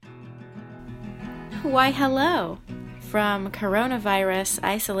Why hello! From coronavirus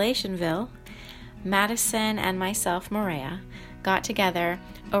isolationville, Madison and myself, Maria, got together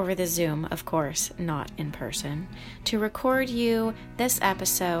over the Zoom, of course, not in person, to record you this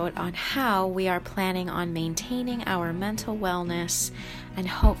episode on how we are planning on maintaining our mental wellness and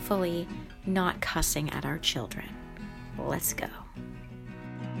hopefully not cussing at our children. Let's go.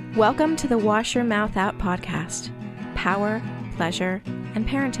 Welcome to the Wash Your Mouth Out podcast. Power, pleasure, and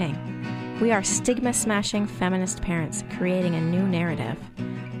parenting. We are stigma-smashing feminist parents creating a new narrative.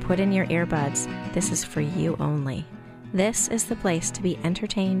 Put in your earbuds. This is for you only. This is the place to be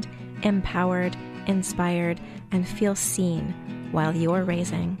entertained, empowered, inspired, and feel seen while you're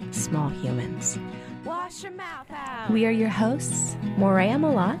raising small humans. Wash your mouth out. We are your hosts, Morea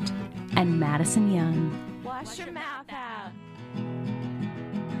Malott and Madison Young. Wash your mouth out.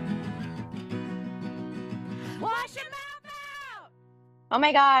 Wash your mouth out. Oh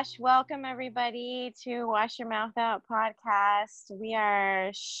my gosh, welcome everybody to Wash Your Mouth Out podcast. We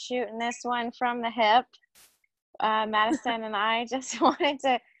are shooting this one from the hip. Madison and I just wanted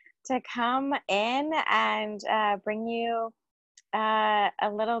to come in and bring you a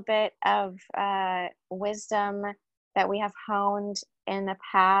little bit of wisdom that we have honed in the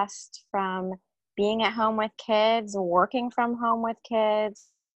past from being at home with kids, working from home with kids,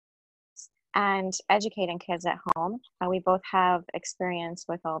 and educating kids at home. We both have experience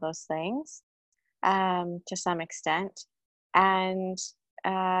with all those things to some extent. And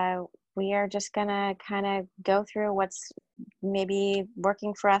we are just going to kind of go through what's maybe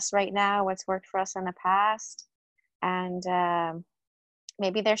working for us right now, what's worked for us in the past. And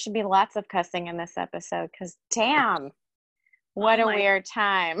maybe there should be lots of cussing in this episode because damn, what a weird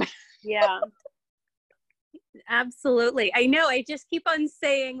time. Yeah. Absolutely. I know. I just keep on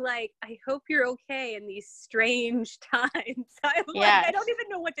saying, like, I hope you're okay in these strange times. I don't even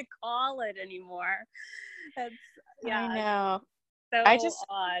know what to call it anymore. I know. So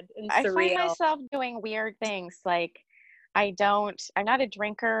odd and surreal. I find myself doing weird things. Like, I'm not a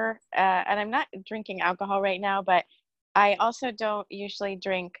drinker, and I'm not drinking alcohol right now, but I also don't usually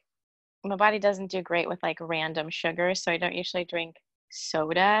drink. My body doesn't do great with like random sugars, so I don't usually drink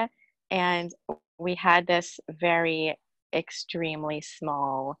soda. And we had this very extremely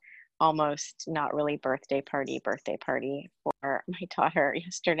small, almost not really birthday party for my daughter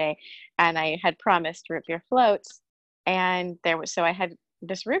yesterday. And I had promised root beer floats. And so I had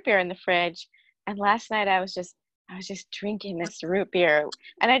this root beer in the fridge. And last night I was just drinking this root beer.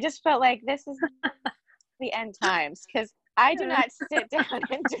 And I just felt like this is the end times because I do not sit down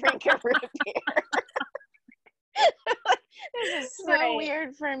and drink a root beer. This is so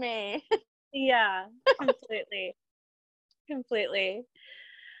weird for me. Yeah, completely.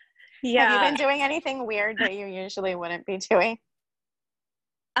 Yeah. Have you been doing anything weird that you usually wouldn't be doing?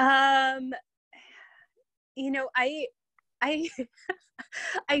 I I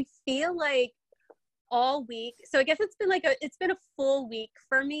feel like all week. So I guess it's been a full week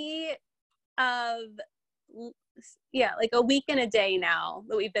for me of like a week and a day now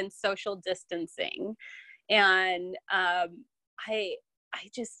that we've been social distancing. And I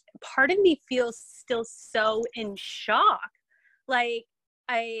just, part of me feels still so in shock. Like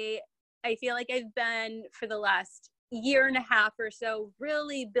I feel like I've been for the last year and a half or so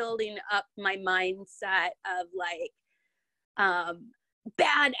really building up my mindset of like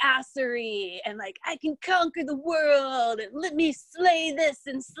badassery and like I can conquer the world and let me slay this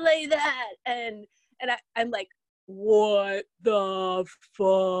and slay that and I'm like, what the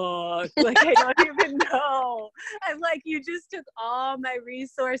fuck? Like, I don't even know. I'm like, you just took all my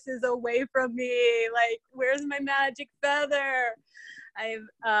resources away from me. Like, where's my magic feather? I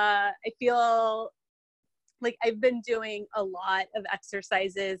feel like I've been doing a lot of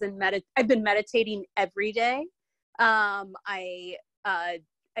exercises and I've been meditating every day. I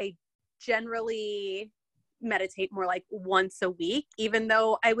generally meditate more like once a week, even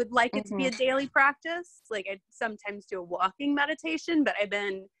though I would like it to be a daily practice. Like I sometimes do a walking meditation, but I've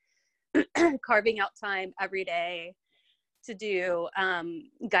been carving out time every day to do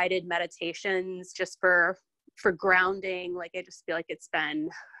guided meditations just for grounding. Like I just feel like it's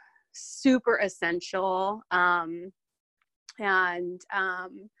been super essential. So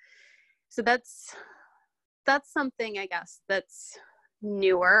that's something, I guess, that's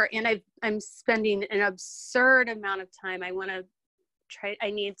newer, and I'm spending an absurd amount of time. I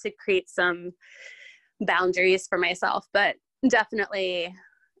need to create some boundaries for myself, but definitely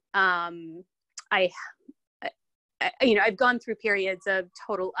I've gone through periods of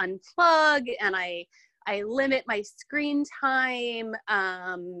total unplug, and I limit my screen time,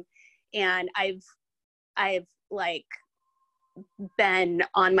 and I've like been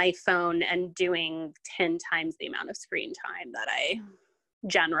on my phone and doing 10 times the amount of screen time that I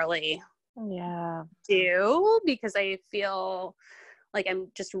generally do, because I feel like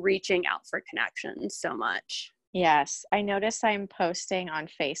I'm just reaching out for connection so much. Yes. I notice I'm posting on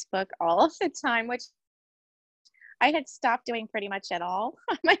Facebook all of the time, which I had stopped doing pretty much at all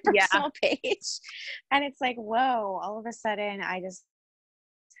on my personal page. And it's like, whoa, all of a sudden I just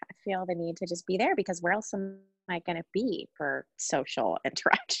feel the need to just be there, because where else am I going to be for social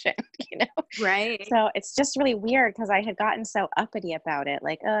interaction, you know? Right. So it's just really weird, because I had gotten so uppity about it.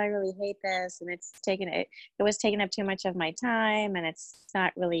 Like, oh, I really hate this. And it was taking up too much of my time, and it's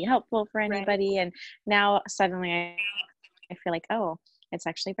not really helpful for anybody. Right. And now suddenly I feel like, oh, it's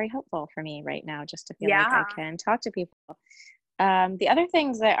actually very helpful for me right now, just to feel like I can talk to people. The other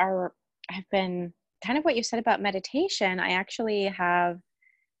things that have been kind of what you said about meditation. I actually have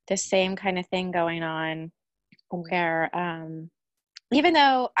the same kind of thing going on, where even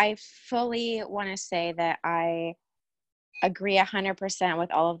though I fully want to say that I agree 100%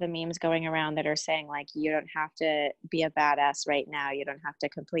 with all of the memes going around that are saying, like, you don't have to be a badass right now, you don't have to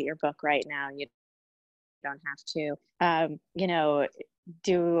complete your book right now, you don't have to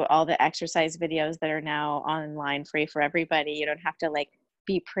do all the exercise videos that are now online free for everybody, you don't have to like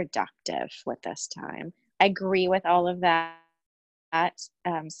be productive with this time. I agree with all of that.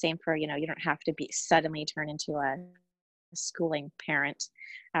 Same for, you don't have to be suddenly turn into a schooling parent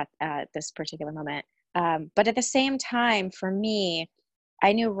at this particular moment. But at the same time, for me,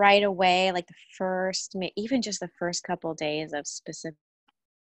 I knew right away, like even just the first couple of days of specifically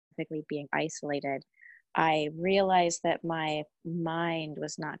being isolated, I realized that my mind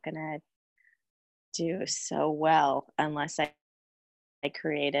was not going to do so well unless I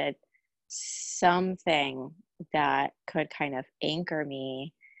created something that could kind of anchor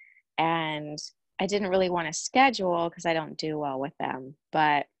me. And I didn't really want to schedule because I don't do well with them,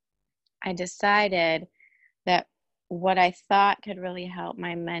 but I decided that what I thought could really help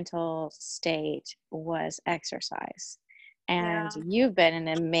my mental state was exercise. And you've been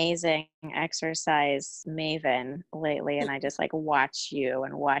an amazing exercise maven lately, and I just like watch you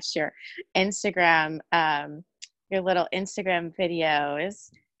and watch your Instagram, your little Instagram videos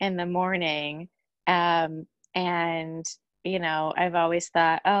in the morning. And I've always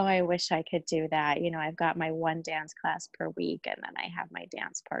thought, oh, I wish I could do that. I've got my one dance class per week, and then I have my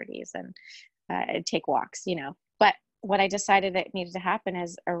dance parties and take walks, But what I decided that needed to happen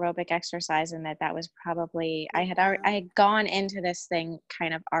is aerobic exercise, and that was probably, I had gone into this thing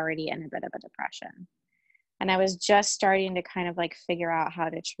kind of already in a bit of a depression. And I was just starting to kind of like figure out how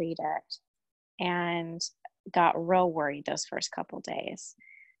to treat it, and got real worried those first couple days.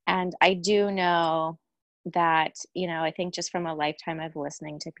 And I do know that, I think just from a lifetime of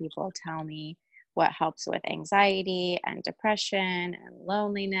listening to people tell me what helps with anxiety and depression and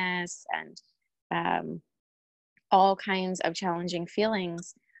loneliness and all kinds of challenging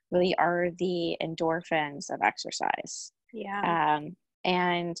feelings really are the endorphins of exercise.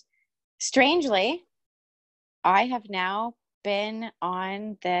 And strangely, I have now been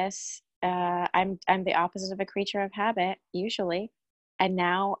on this, I'm the opposite of a creature of habit usually. And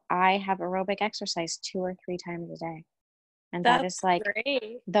now I have aerobic exercise 2 or 3 times a day. And that is like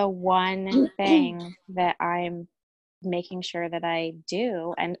great. The one thing that I'm making sure that I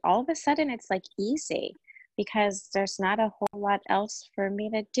do. And all of a sudden it's like easy, because there's not a whole lot else for me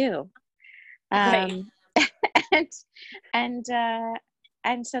to do. And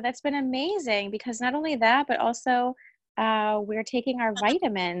so that's been amazing, because not only that, but also we're taking our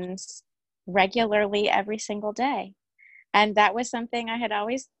vitamins regularly every single day. And that was something I had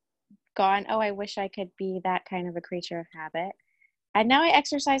always gone, oh, I wish I could be that kind of a creature of habit. And now I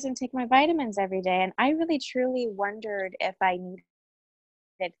exercise and take my vitamins every day. And I really truly wondered if I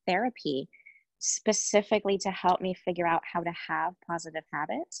needed therapy specifically to help me figure out how to have positive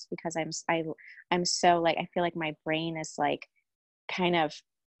habits, because I'm so like, I feel like my brain is like kind of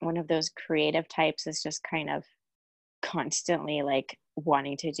one of those creative types, is just kind of constantly like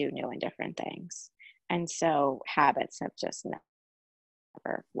wanting to do new and different things. And so habits have just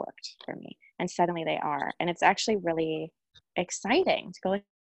never worked for me. And suddenly they are. And it's actually really exciting to go like,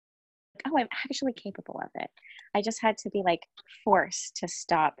 oh, I'm actually capable of it. I just had to be like forced to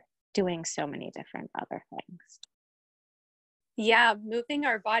stop doing so many different other things. Yeah, moving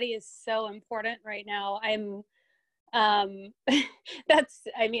our body is so important right now. I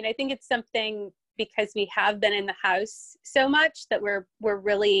think it's something, because we have been in the house so much, that we're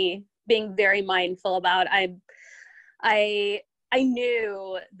really being very mindful about. I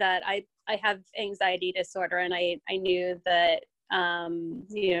knew that I have anxiety disorder, and I knew that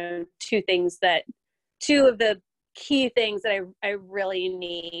two of the key things that I really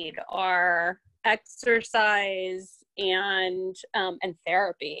need are exercise and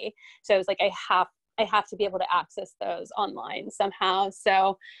therapy. So I was like, I have to be able to access those online somehow.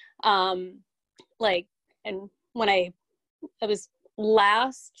 So like, and when it was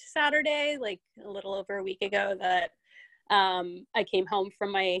last Saturday, like a little over a week ago, that I came home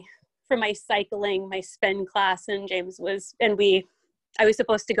from my cycling, my spin class, and I was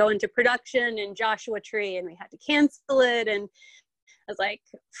supposed to go into production in Joshua Tree, and we had to cancel it. And I was like,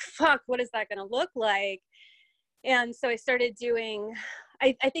 fuck, what is that going to look like? And so I started doing,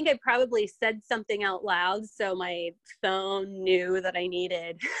 I think I probably said something out loud, so my phone knew that I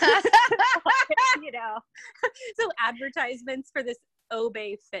needed, so advertisements for this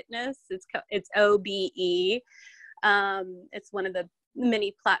Obé Fitness. It's OBE. It's one of the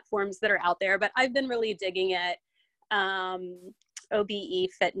many platforms that are out there, but I've been really digging it. OBE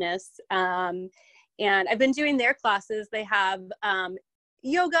Fitness. And I've been doing their classes. They have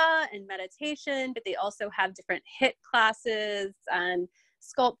yoga and meditation, but they also have different HIIT classes and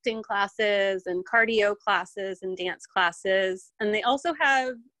sculpting classes and cardio classes and dance classes. And they also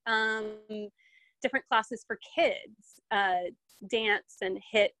have different classes for kids, dance and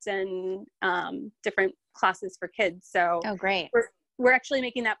HIIT and different classes for kids. So oh, great. We're actually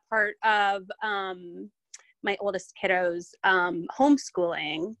making that part of my oldest kiddo's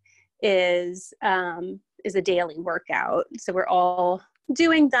homeschooling is a daily workout. So we're all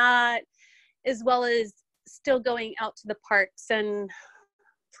doing that, as well as still going out to the parks and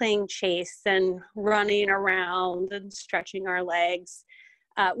playing chase and running around and stretching our legs,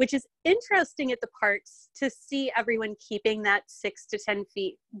 which is interesting at the parks to see everyone keeping that 6 to 10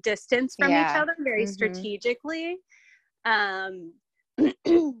 feet distance from each other very strategically. And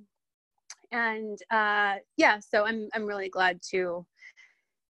so I'm really glad to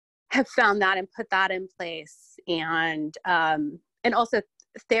have found that and put that in place. And also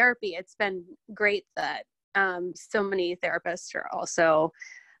therapy. It's been great that so many therapists are also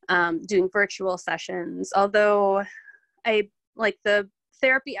doing virtual sessions. Although I like the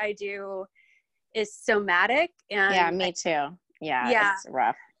therapy I do is somatic. And yeah, me too. Yeah, it's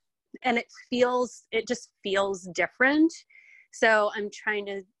rough. And it just feels different. So I'm trying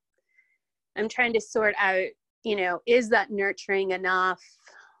to sort out, is that nurturing enough,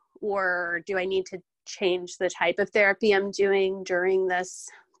 or do I need to change the type of therapy I'm doing during this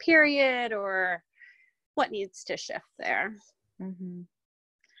period, or what needs to shift there? Mm-hmm.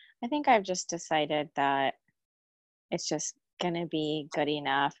 I think I've just decided that it's just going to be good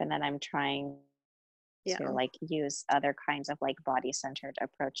enough. And then I'm trying to like use other kinds of like body-centered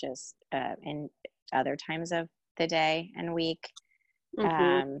approaches in other times of the day and week.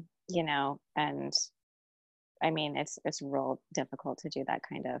 And I mean, it's real difficult to do that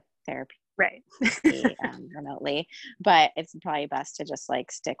kind of therapy right remotely, but it's probably best to just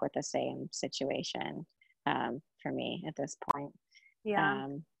like stick with the same situation for me at this point.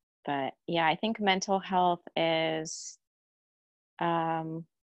 But yeah, I think mental health is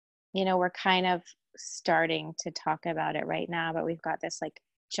we're kind of starting to talk about it right now, but we've got this like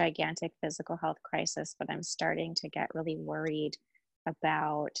gigantic physical health crisis, but I'm starting to get really worried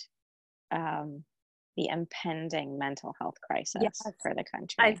about the impending mental health crisis for the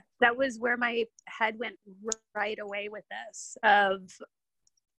country. That was where my head went right away with this of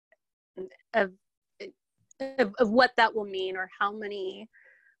what that will mean, or how many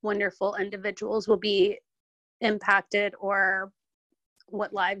wonderful individuals will be impacted, or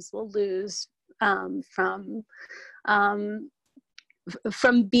what lives will lose from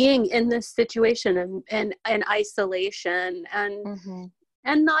being in this situation and isolation.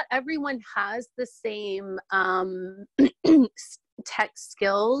 And not everyone has the same tech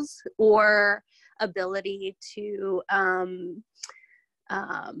skills or ability to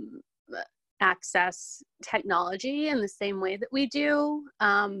access technology in the same way that we do.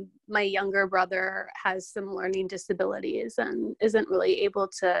 My younger brother has some learning disabilities and isn't really able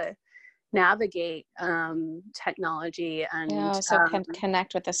to navigate technology. And so can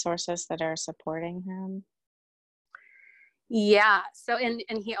connect with the sources that are supporting him. Yeah. So, and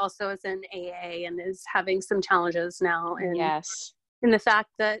he also is in AA and is having some challenges now in the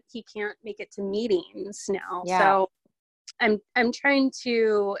fact that he can't make it to meetings now. Yeah. So I'm trying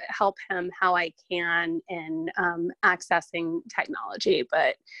to help him how I can in accessing technology,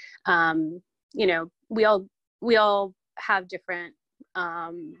 but we all have different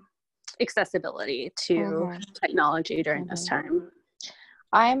accessibility to technology during this time.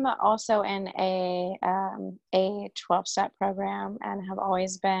 I'm also in a 12-step program and have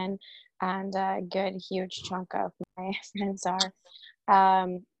always been, and a good huge chunk of my friends are.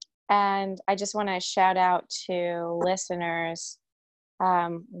 And I just want to shout out to listeners,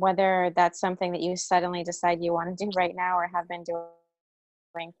 whether that's something that you suddenly decide you want to do right now or have been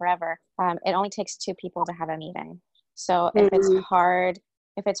doing forever. It only takes two people to have a meeting. So if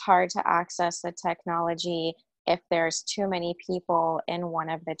it's hard to access the technology, if there's too many people in one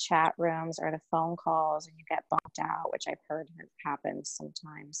of the chat rooms or the phone calls and you get bumped out, which I've heard happens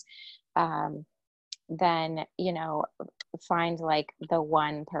sometimes, then, find like the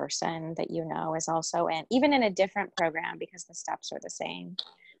one person that is also even in a different program, because the steps are the same.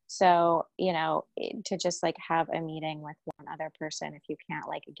 So, to just like have a meeting with one other person, if you can't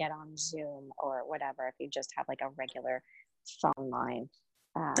like get on Zoom or whatever, if you just have like a regular phone line.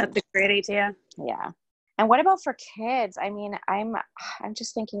 That's a great idea. Yeah. And what about for kids? I mean, I'm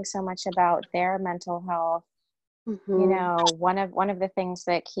just thinking so much about their mental health. One of the things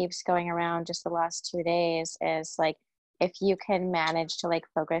that keeps going around just the last 2 days is like, if you can manage to like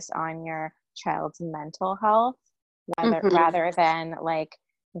focus on your child's mental health, rather than like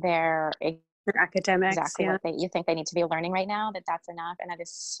their academics, exactly what you think they need to be learning right now, that's enough. And that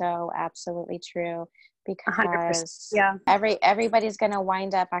is so absolutely true, because everybody's going to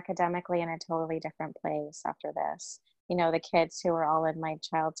wind up academically in a totally different place after this. The kids who are all in my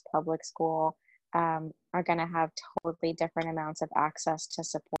child's public school are going to have totally different amounts of access to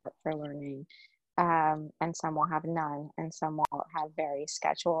support for learning. And some will have none, and some will have very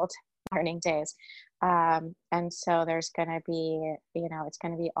scheduled learning days. And so there's going to be, it's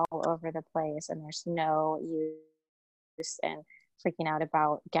going to be all over the place, and there's no use in freaking out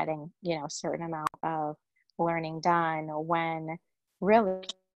about getting, a certain amount of learning done when really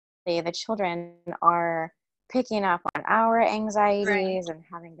the children are picking up on our anxieties and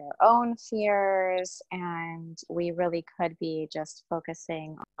having their own fears, and we really could be just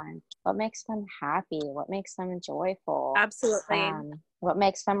focusing on what makes them happy, what makes them joyful, absolutely, what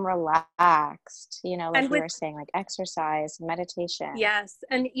makes them relaxed, like we were saying, like exercise, meditation. Yes.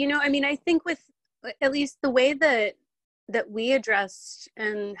 And I mean, I think with at least the way that we addressed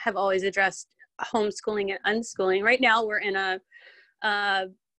and have always addressed homeschooling and unschooling, right now we're in a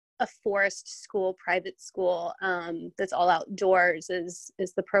forest school, private school, that's all outdoors is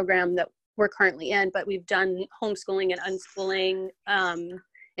the program that we're currently in, but we've done homeschooling and unschooling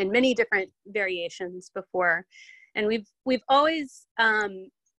in many different variations before. And we've always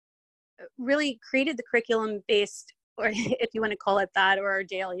really created the curriculum based, or if you want to call it that, or our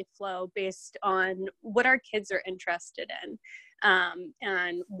daily flow based on what our kids are interested in,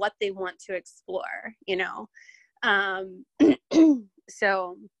 and what they want to explore,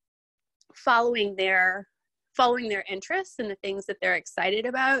 so following their interests and the things that they're excited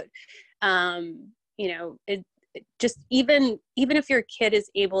about, it just, even if your kid is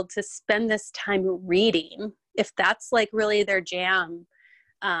able to spend this time reading, if that's like really their jam,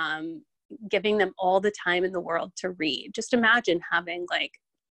 giving them all the time in the world to read. Just imagine having like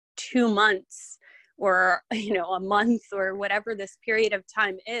 2 months or a month or whatever this period of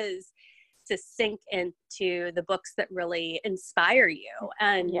time is to sink into the books that really inspire you.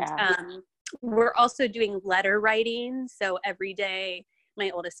 And we're also doing letter writing. So every day my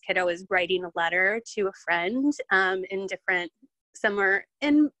oldest kiddo is writing a letter to a friend, in different, some are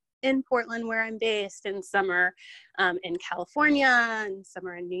in Portland where I'm based, and some are in California, and some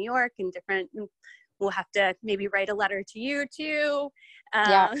are in New York, and different. We'll have to maybe write a letter to you too.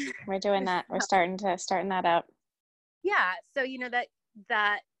 Yeah, we're doing that. We're starting that up. Yeah. So,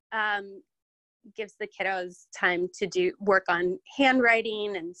 that gives the kiddos time to work on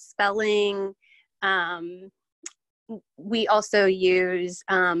handwriting and spelling. We also use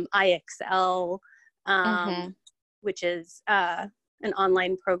IXL, which is an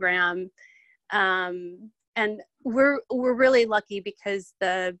online program. And we're really lucky because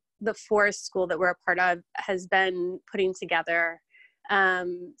the forest school that we're a part of has been putting together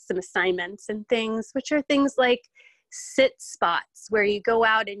some assignments and things, which are things like sit spots, where you go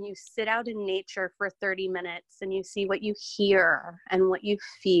out and you sit out in nature for 30 minutes and you see what you hear and what you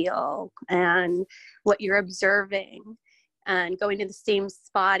feel and what you're observing, and going to the same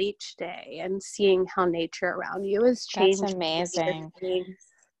spot each day and seeing how nature around you is changing. That's amazing.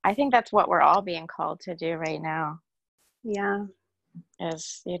 I think that's what we're all being called to do right now. Yeah.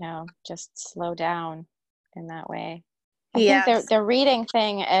 Is, just slow down in that way. I think the reading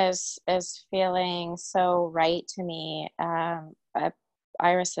thing is feeling so right to me.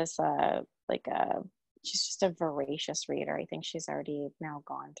 Iris is she's just a voracious reader. I think she's already now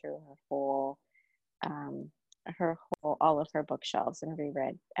gone through all of her bookshelves and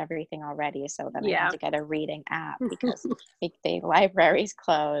reread everything already. So then I had to get a reading app because the library's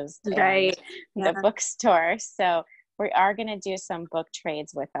closed, right? The bookstore. So we are going to do some book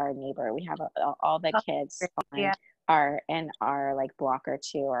trades with our neighbor. We have all the kids Yeah. in our like block or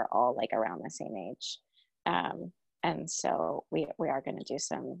two are all like around the same age. And so we are going to do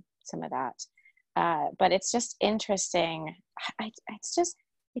some of that. But it's just interesting. It's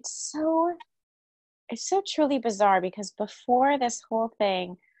so truly bizarre, because before this whole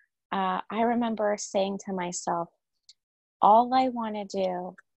thing, I remember saying to myself, all I want to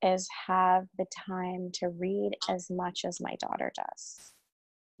do is have the time to read as much as my daughter does.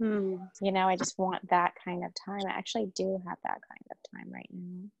 You know, I just want that kind of time. I actually do have that kind of time right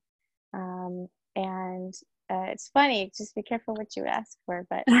now. And it's funny, just be careful what you ask for,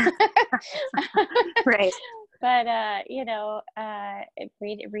 but Right. But you know,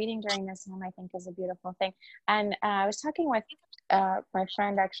 reading during this time, I think, is a beautiful thing. And I was talking with my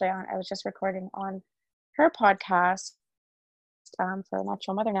friend, actually, I was just recording on her podcast for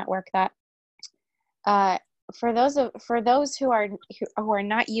Natural Mother Network, that for those who are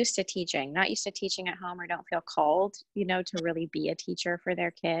not used to teaching at home, or don't feel called, you know, to really be a teacher for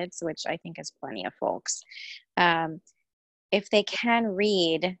their kids, which I think is plenty of folks, if they can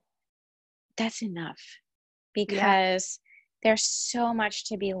read, that's enough, because there's so much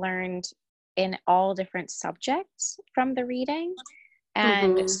to be learned in all different subjects from the reading,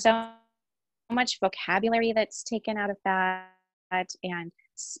 and so much vocabulary that's taken out of that, and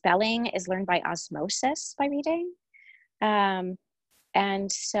spelling is learned by osmosis by reading. And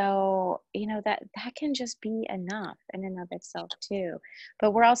so, you know, that can just be enough in and of itself too.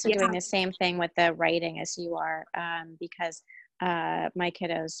 But we're also doing the same thing with the writing as you are, because my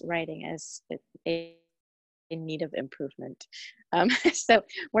kiddo's writing is in need of improvement. So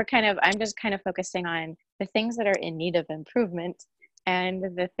I'm just kind of focusing on the things that are in need of improvement and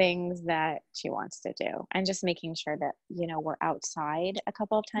the things that she wants to do, and just making sure that, you know, we're outside a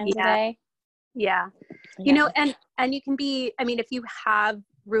couple of times a day. Yeah. You know, and you can be, I mean, if you have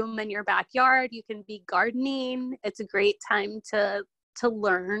room in your backyard, you can be gardening. It's a great time to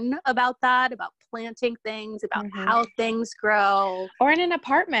learn about that, about planting things, about how things grow. Or in an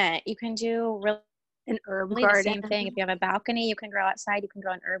apartment, you can do an herb garden. The same thing. If you have a balcony, you can grow outside. You can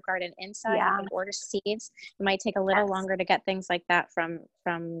grow an herb garden inside. You can order seeds. It might take a little longer to get things like that from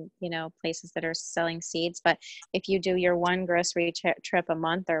you know, places that are selling seeds. But if you do your one grocery trip a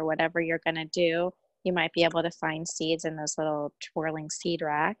month or whatever you're going to do, you might be able to find seeds in those little twirling seed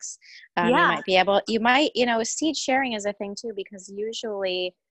racks. You might, you know, seed sharing is a thing too, because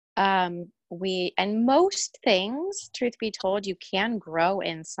usually and most things, truth be told, you can grow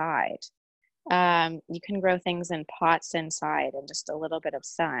inside. You can grow things in pots inside and just a little bit of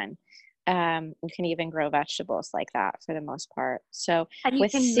sun. You can even grow vegetables like that for the most part. So, and you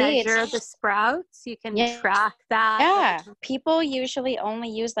can measure the sprouts. You can track that. Yeah, people usually only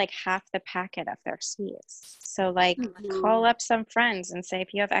use like half the packet of their seeds. So, like, call up some friends and say,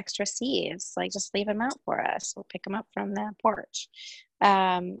 if you have extra seeds, like, just leave them out for us. We'll pick them up from the porch.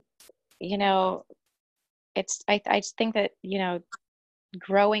 You know, I just think that, you know,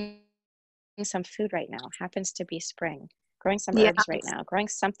 growing some food right now happens to be spring. Growing some herbs right now, growing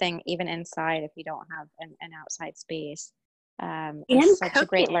something even inside if you don't have an outside space, is such a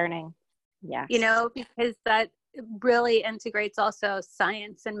great learning. Yeah, you know, because that really integrates also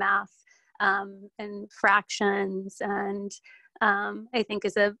science and math, and fractions, and I think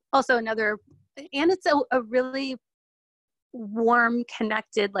is also another, and it's a really warm,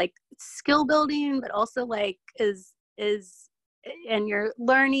 connected, like, skill building, but also like is and you're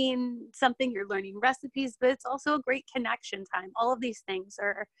learning something, you're learning recipes, but it's also a great connection time. All of these things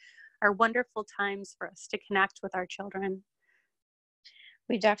are wonderful times for us to connect with our children.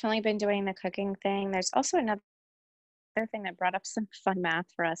 We've definitely been doing the cooking thing. There's also another thing that brought up some fun math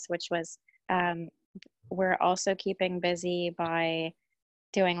for us, which was we're also keeping busy by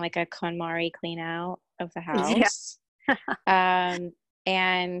doing like a KonMari clean out of the house. And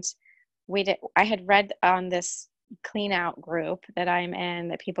I had read on this clean out group that I'm in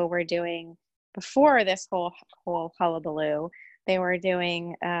that people were doing before this whole hullabaloo. They were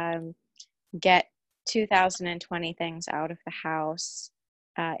doing get 2020 things out of the house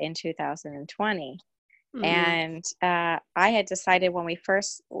in 2020. And I had decided when we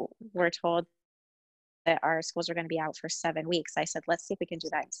first were told that our schools are going to be out for 7 weeks, I said, let's see if we can do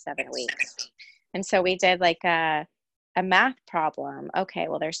that in 7 weeks. And so we did like a math problem. Okay,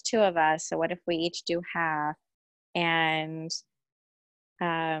 well, there's 2 of us, so what if we each do half? And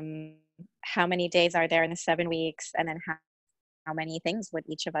how many days are there in the 7 weeks? And then how many things would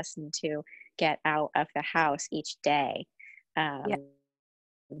each of us need to get out of the house each day? At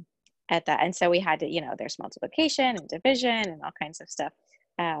that. And so we had to, you know, there's multiplication and division and all kinds of stuff.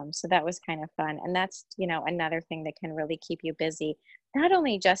 So that was kind of fun. And that's, another thing that can really keep you busy, not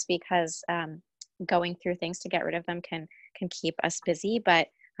only just because going through things to get rid of them can keep us busy, but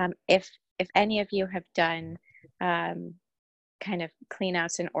if any of you have done kind of clean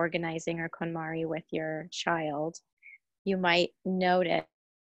outs and organizing or KonMari with your child, you might notice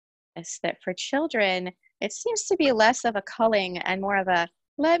that for children, it seems to be less of a culling and more of a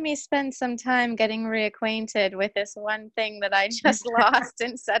let me spend some time getting reacquainted with this one thing that I just lost,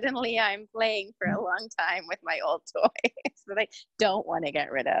 and suddenly I'm playing for a long time with my old toys that I don't want to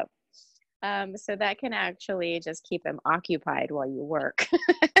get rid of. So that can actually just keep them occupied while you work.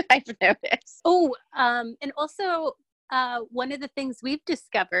 I've noticed. Oh, and also one of the things we've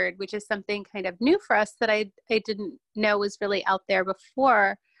discovered, which is something kind of new for us that I didn't know was really out there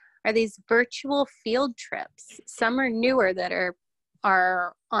before, are these virtual field trips. Some are newer that are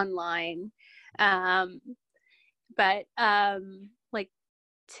online. But like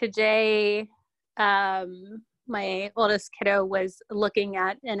today, my oldest kiddo was looking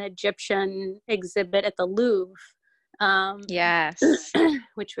at an Egyptian exhibit at the Louvre. Yes.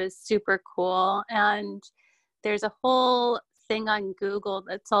 Which was super cool. And there's a whole thing on Google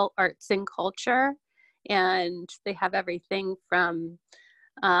that's all arts and culture. And they have everything from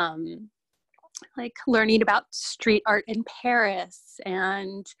like learning about street art in Paris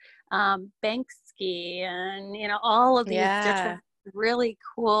and Banksy and, all of these different really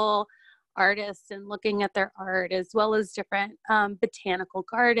cool artists and looking at their art, as well as different botanical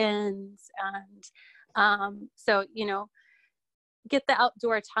gardens. And so, get the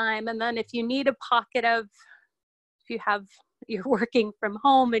outdoor time. And then if you need a pocket of, if you're working from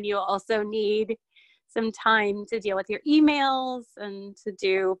home and you also need some time to deal with your emails and to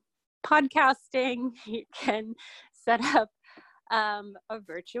do podcasting, you can set up a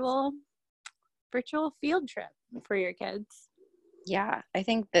virtual field trip for your kids. Yeah, I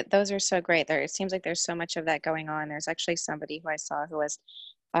think that those are so great. It seems like there's so much of that going on. There's actually somebody who I saw who was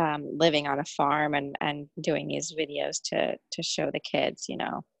living on a farm and doing these videos to show the kids,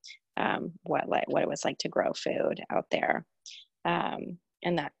 what it was like to grow food out there, and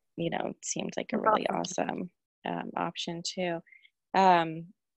that seemed like a really awesome option too.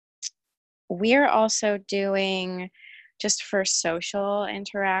 We're also doing, just for social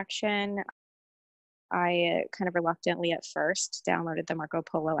interaction, I kind of reluctantly at first downloaded the Marco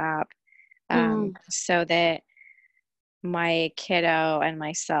Polo app so that my kiddo and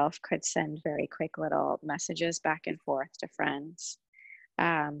myself could send very quick little messages back and forth to friends.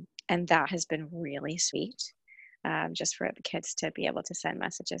 And that has been really sweet, just for the kids to be able to send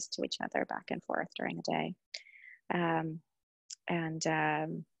messages to each other back and forth during the day.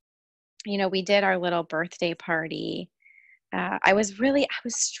 We did our little birthday party. I was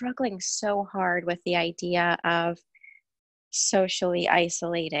struggling so hard with the idea of socially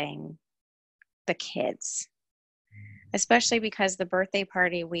isolating the kids, especially because the birthday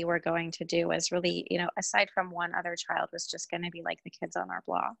party we were going to do was really, aside from one other child, was just going to be like the kids on our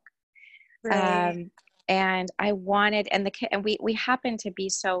block. Right. And I wanted, and we happened to be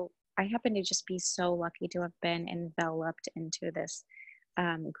I happened to just be so lucky to have been enveloped into this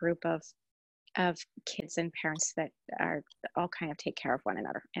group of kids and parents that are all kind of take care of one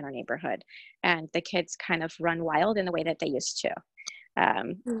another in our neighborhood, and the kids kind of run wild in the way that they used to,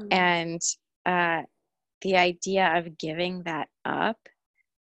 and the idea of giving that up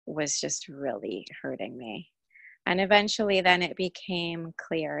was just really hurting me. And eventually then it became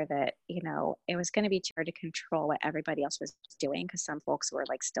clear that, it was going to be too hard to control what everybody else was doing, because some folks were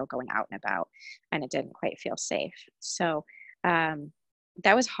like still going out and about and it didn't quite feel safe. So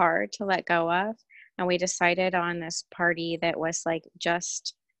that was hard to let go of. And we decided on this party that was like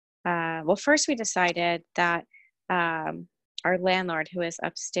just, first we decided that our landlord, who is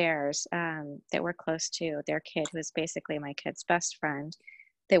upstairs, that we're close to, their kid, who is basically my kid's best friend,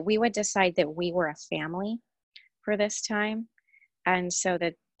 that we would decide that we were a family for this time. And so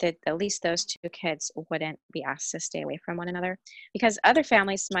that at least those two kids wouldn't be asked to stay away from one another, because other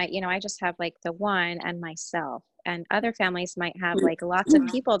families might, I just have like the one and myself, and other families might have like lots of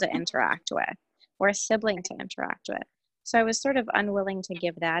people to interact with or a sibling to interact with. So I was sort of unwilling to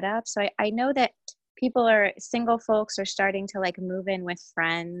give that up. So I know that single folks are starting to like move in with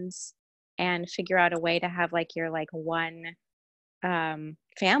friends and figure out a way to have like your like one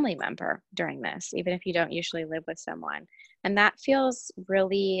family member during this, even if you don't usually live with someone. And that feels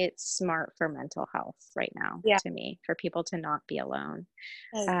really smart for mental health right now to me, for people to not be alone.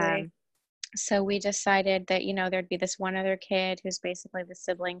 So we decided that, there'd be this one other kid who's basically the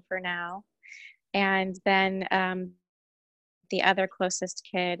sibling for now. And then the other closest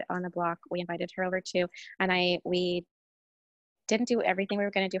kid on the block, we invited her over too. And we didn't do everything we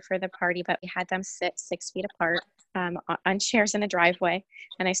were going to do for the party, but we had them sit 6 feet apart on chairs in the driveway,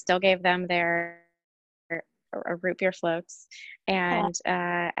 and I still gave them their root beer floats, and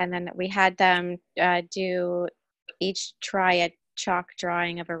then we had them each try a chalk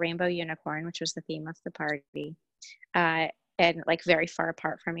drawing of a rainbow unicorn, which was the theme of the party, and like very far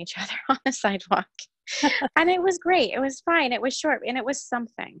apart from each other on the sidewalk. And it was great. It was fine. It was short, and it was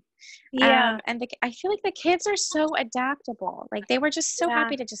something. Yeah. And I feel like the kids are so adaptable. Like they were just so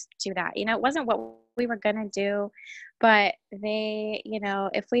happy to just do that. You know, it wasn't what we were going to do, but they, you know,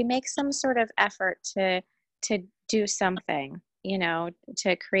 if we make some sort of effort to do something, you know,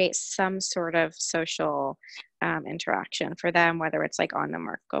 to create some sort of social interaction for them, whether it's like on the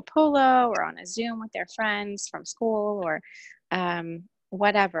Marco Polo or on a Zoom with their friends from school or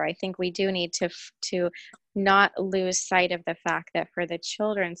whatever. I think we do need to not lose sight of the fact that for the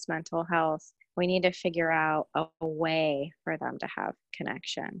children's mental health, we need to figure out a way for them to have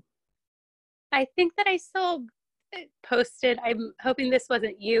connection. I think that I still posted, I'm hoping this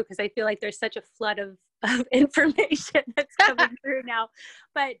wasn't you, because I feel like there's such a flood of information that's coming through now,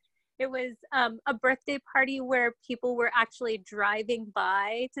 but it was a birthday party where people were actually driving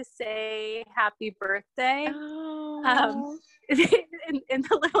by to say happy birthday. Oh. In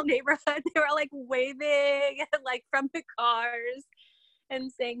the little neighborhood, they were like waving like from the cars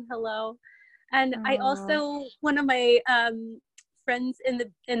and saying hello. And I also, one of my friends in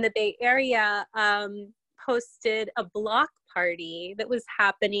the Bay Area posted a block party that was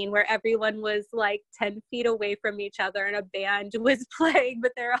happening where everyone was like 10 feet away from each other and a band was playing,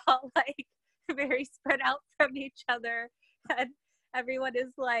 but they're all like very spread out from each other, and everyone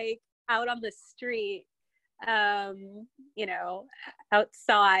is like out on the street, you know,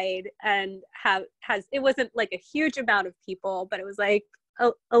 outside, and it wasn't like a huge amount of people, but it was like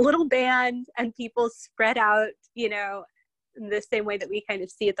a little band and people spread out, you know, in the same way that we kind of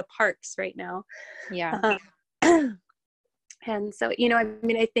see at the parks right now. Yeah. And so, you know, I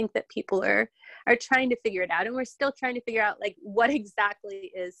mean, I think that people are trying to figure it out, and we're still trying to figure out like what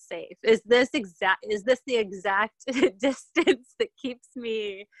exactly is safe. Is this the exact distance that keeps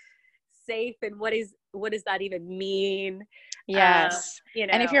me safe, and what does that even mean? Yes. You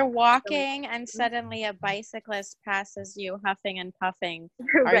know, and if you're walking and suddenly a bicyclist passes you huffing and puffing,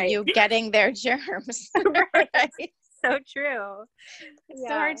 are right. you getting their germs? Right. Right? So true. It's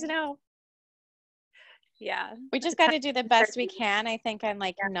so hard to know. Yeah. We just got to do the best we can, I think, and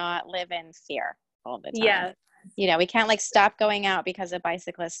like not live in fear all the time. Yeah. You know, we can't like stop going out because a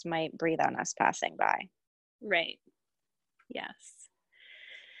bicyclist might breathe on us passing by. Right. Yes.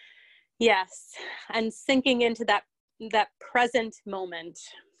 Yes. And sinking into that present moment.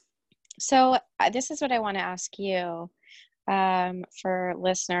 So this is what I want to ask you, for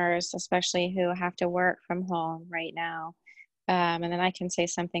listeners, especially who have to work from home right now. And then I can say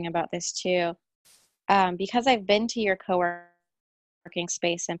something about this too. Because I've been to your co-working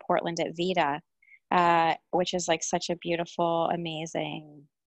space in Portland at Vita, which is like such a beautiful, amazing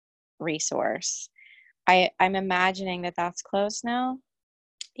resource. I'm imagining that that's closed now.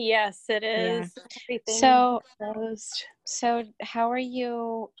 Yes, it is. Yeah. Everything closed. So how are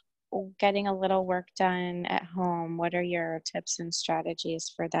you getting a little work done at home? What are your tips and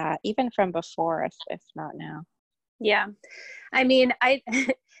strategies for that, even from before, if not now? Yeah. I mean,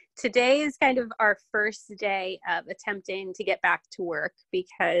 today is kind of our first day of attempting to get back to work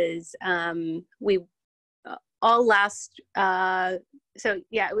because we all it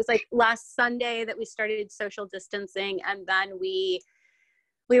was like last Sunday that we started social distancing, and then we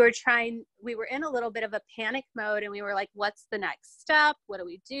were in a little bit of a panic mode, and we were like, what's the next step? What do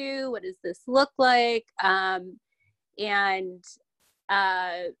we do? What does this look like? And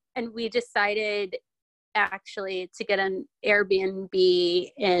we decided actually to get an Airbnb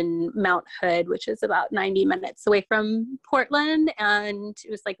in Mount Hood, which is about 90 minutes away from Portland. And it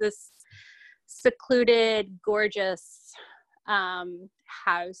was like this secluded, gorgeous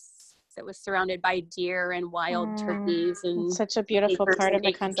house that was surrounded by deer and wild turkeys. And it's such a beautiful part of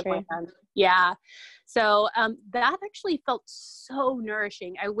the country. Yeah. So that actually felt so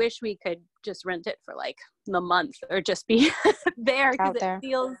nourishing. I wish we could just rent it for like the month or just be there, because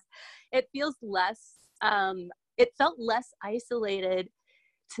it feels less, it felt less isolated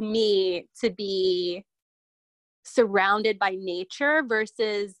to me to be surrounded by nature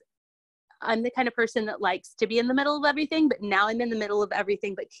versus I'm the kind of person that likes to be in the middle of everything, but now I'm in the middle of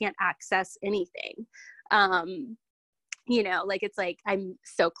everything but can't access anything. You know, like it's like I'm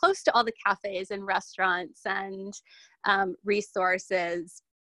so close to all the cafes and restaurants and resources,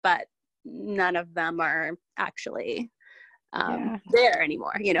 but none of them are actually there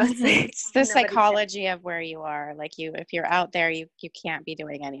anymore. It's the nobody's there. psychology of where you are. Like if you're out there, you can't be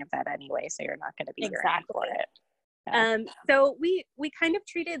doing any of that anyway, so you're not going to be yearning for it. Yeah. So we kind of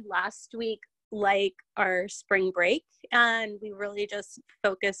treated last week like our spring break, and we really just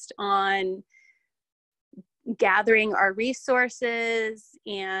focused on gathering our resources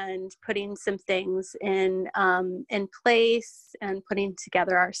and putting some things in place, and putting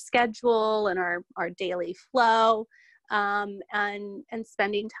together our schedule and our daily flow, and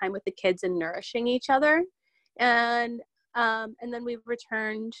spending time with the kids and nourishing each other. And then we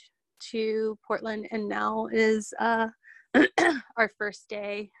returned to Portland, and now is our first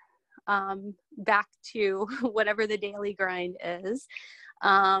day back to whatever the daily grind is.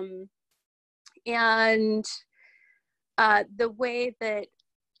 And the way that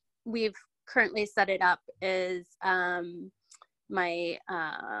we've currently set it up is my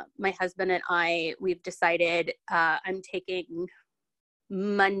husband and I, we've decided I'm taking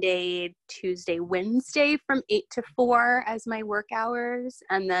Monday, Tuesday, Wednesday from 8 to 4 as my work hours.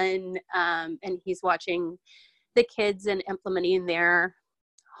 And then, and he's watching the kids and implementing their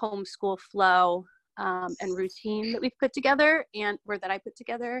homeschool flow and routine that we've put together, or that I put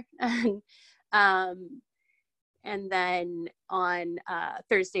together. And then on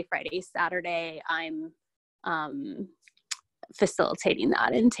Thursday, Friday, Saturday, I'm facilitating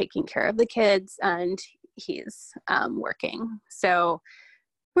that and taking care of the kids, and he's working. So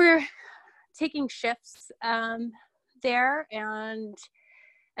we're taking shifts there. And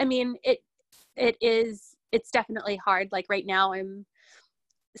I mean, it's definitely hard. Like right now I'm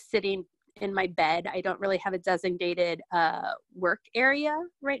sitting in my bed. I don't really have a designated work area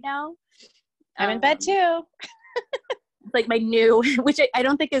right now. I'm in bed too. Like my new, which I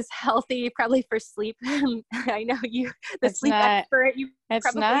don't think is healthy, probably for sleep. I know you, sleep expert, you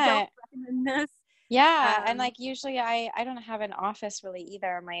probably don't recommend this. Yeah. And like usually I don't have an office really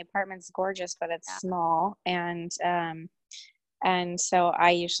either. My apartment's gorgeous, but it's small. And so I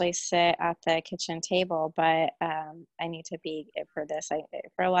usually sit at the kitchen table, but I need to be, for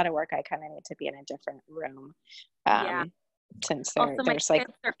a lot of work, I kind of need to be in a different room. Since there's like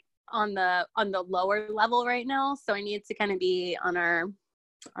on the lower level right now, so I need to kind of be on our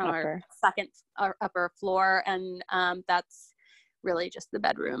second or upper floor, and that's really just the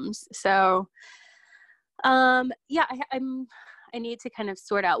bedrooms. So I need to kind of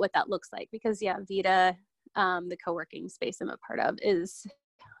sort out what that looks like, because Vita, the co-working space I'm a part of, is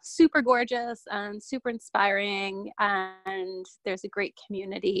super gorgeous and super inspiring, and there's a great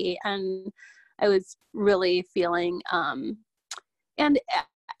community, and I was really feeling and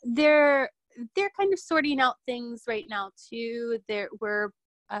they're kind of sorting out things right now too.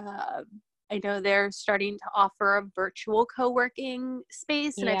 I know they're starting to offer a virtual co-working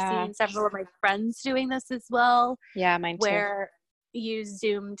space, and I've seen several of my friends doing this as well. Yeah, mine too. Where you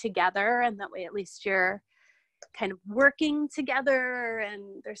Zoom together, and that way at least you're kind of working together,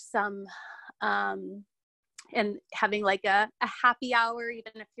 and there's some and having like a happy hour,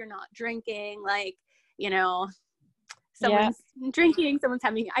 even if you're not drinking, like, someone's drinking, someone's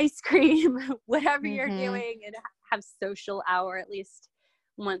having ice cream, whatever you're doing, and have social hour at least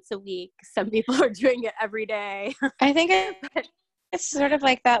once a week. Some people are doing it every day. I think it's sort of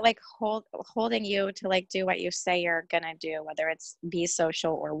like that, like holding you to like do what you say you're gonna do, whether it's be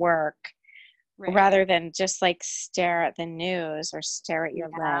social or work, rather than just like stare at the news or stare at your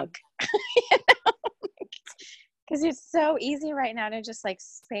leg. Because it's so easy right now to just like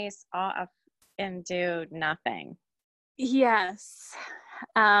space off and do nothing. Yes.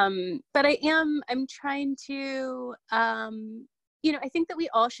 But I'm trying to, I think that we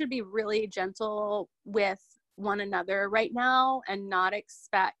all should be really gentle with one another right now, and not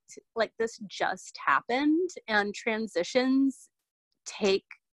expect, like, this just happened, and transitions take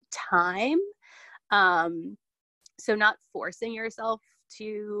time. So not forcing yourself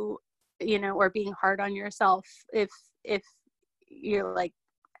to, or being hard on yourself if you're like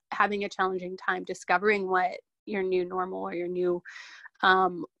having a challenging time discovering what your new normal or your new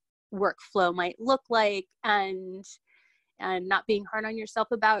workflow might look like, and not being hard on yourself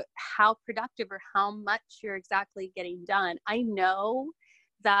about how productive or how much you're exactly getting done. I know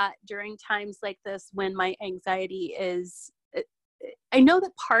that during times like this, when my anxiety is, I know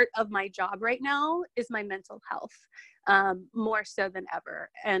that part of my job right now is my mental health, more so than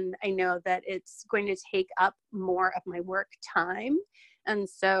ever. And I know that it's going to take up more of my work time. And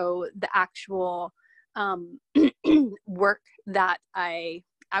so the actual work that I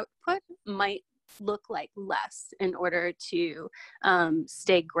output might look like less, in order to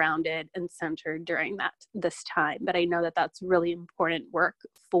stay grounded and centered during this time. But I know that that's really important work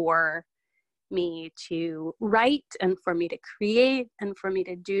for me to write and for me to create and for me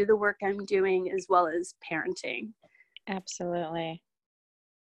to do the work I'm doing as well as parenting. Absolutely.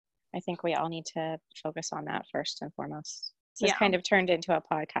 I think we all need to focus on that first and foremost. This kind of turned into a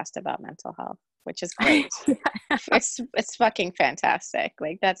podcast about mental health, which is great. It's fucking fantastic.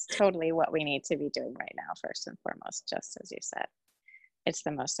 Like, that's totally what we need to be doing right now, first and foremost, just as you said. It's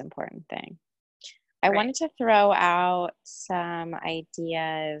the most important thing. I wanted to throw out some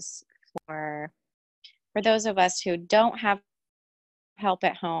ideas for those of us who don't have help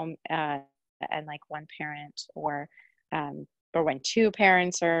at home, and like one parent, or when two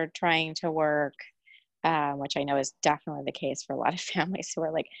parents are trying to work, which I know is definitely the case for a lot of families who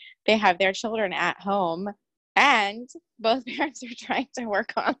are like, they have their children at home and both parents are trying to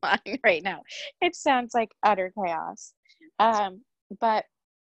work online right now. It sounds like utter chaos. But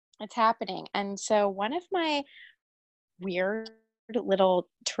it's happening. And so one of my weird little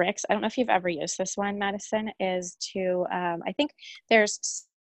tricks, I don't know if you've ever used this one, Madison, is to, I think there's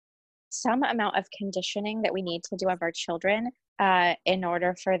some amount of conditioning that we need to do of our children in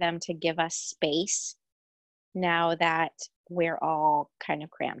order for them to give us space now that we're all kind of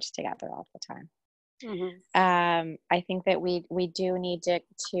crammed together all the time. Mm-hmm. I think that we do need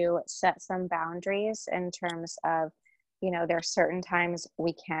to set some boundaries in terms of, there are certain times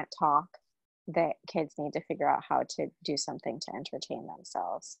we can't talk, that kids need to figure out how to do something to entertain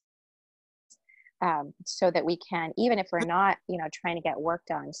themselves. So that we can, even if we're not, trying to get work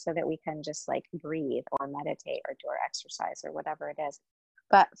done, so that we can just like breathe or meditate or do our exercise or whatever it is.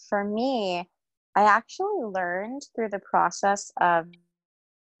 But for me, I actually learned through the process of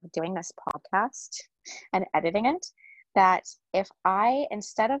doing this podcast and editing it, that if I,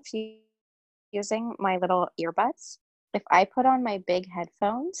 instead of using my little earbuds, if I put on my big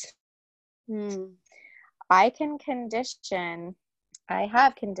headphones, I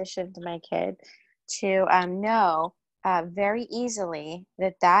have conditioned my kid to know very easily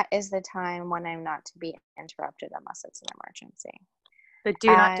that is the time when I'm not to be interrupted unless it's an emergency. The do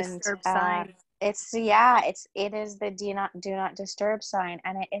not disturb sign. It is the do not disturb sign,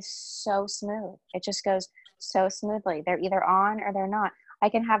 and it is so smooth. It just goes so smoothly. They're either on or they're not. I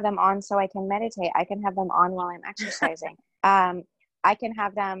can have them on so I can meditate. I can have them on while I'm exercising. I can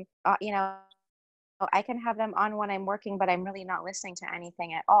have them, I can have them on when I'm working, but I'm really not listening to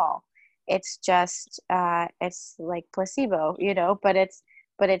anything at all. It's just, it's like placebo, but it's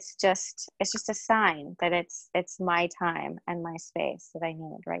just a sign that it's my time and my space that I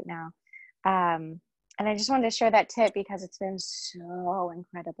need right now. And I just wanted to share that tip because it's been so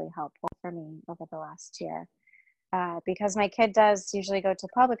incredibly helpful for me over the last year. Because my kid does usually go to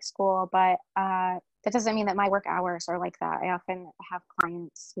public school, but that doesn't mean that my work hours are like that. I often have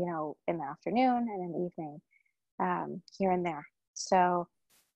clients, in the afternoon and in the evening, here and there. So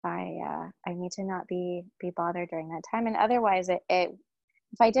I need to not be bothered during that time. And otherwise, if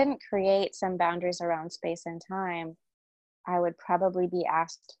I didn't create some boundaries around space and time, I would probably be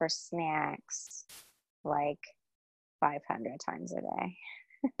asked for snacks like 500 times a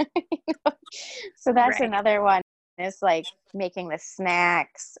day. So that's another one, is like making the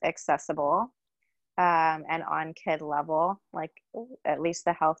snacks accessible and on kid level, like at least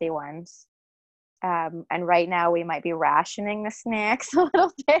the healthy ones. And right now we might be rationing the snacks a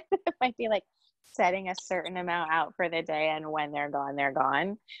little bit. It might be like setting a certain amount out for the day, and when they're gone, they're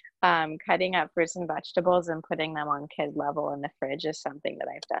gone. Cutting up fruits and vegetables and putting them on kid level in the fridge is something that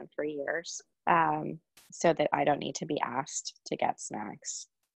I've done for years, so that I don't need to be asked to get snacks.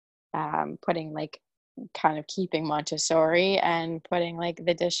 Putting like kind of keeping Montessori and putting like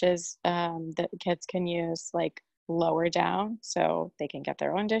the dishes that kids can use like lower down so they can get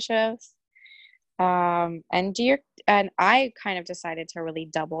their own dishes. And I kind of decided to really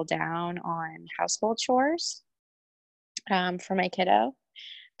double down on household chores for my kiddo,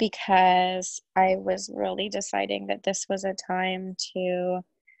 because I was really deciding that this was a time to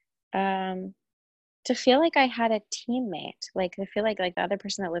feel like I had a teammate, like I feel like the other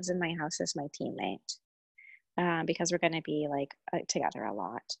person that lives in my house is my teammate, because we're going to be like together a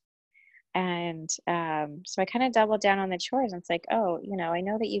lot. And so I kind of doubled down on the chores. And it's like, oh, I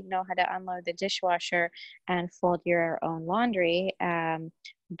know that you know how to unload the dishwasher and fold your own laundry,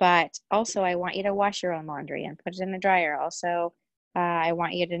 but also I want you to wash your own laundry and put it in the dryer. Also, I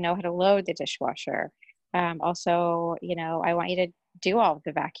want you to know how to load the dishwasher. Also, I want you to do all of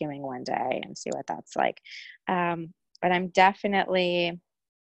the vacuuming one day and see what that's like. But I'm definitely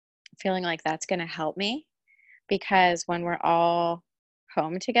feeling like that's going to help me, because when we're all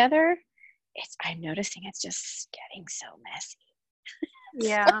home together, I'm noticing it's just getting so messy.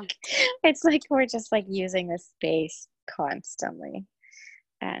 Yeah. It's like we're just like using the space constantly.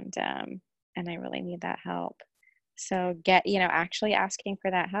 And and I really need that help. So actually asking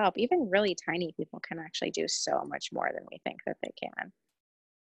for that help. Even really tiny people can actually do so much more than we think that they can.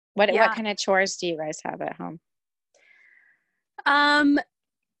 What kind of chores do you guys have at home?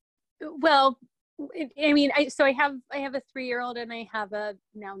 Well, I mean, so I have a 3-year-old and I have a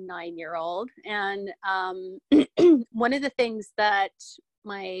now 9-year-old, and one of the things that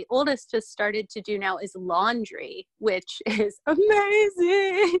my oldest has started to do now is laundry, which is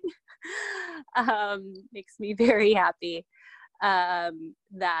amazing. Makes me very happy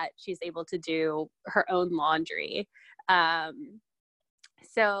that she's able to do her own laundry.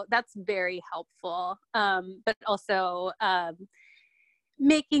 So that's very helpful. But also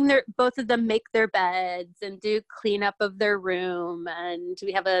making both of them make their beds and do cleanup of their room, and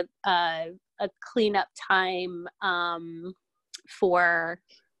we have a cleanup time for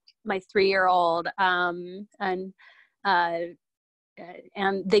my 3-year-old, and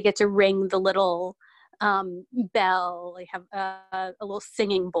they get to ring the little bell. They have a little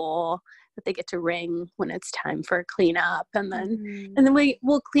singing bowl that they get to ring when it's time for cleanup, and then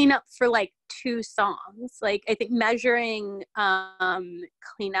we'll clean up for like 2 songs. Like, I think measuring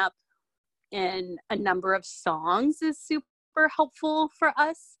cleanup in a number of songs is super helpful for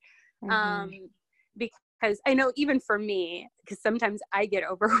us, because I know even for me, because sometimes I get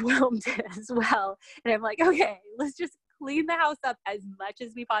overwhelmed as well, and I'm like, okay, let's just clean the house up as much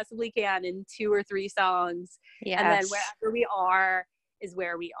as we possibly can in 2 or 3 songs. Yes. And then wherever we are is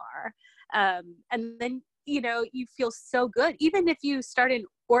where we are. And then, you feel so good. Even if you start an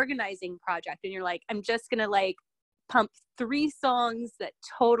organizing project and you're like, I'm just going to like pump 3 songs that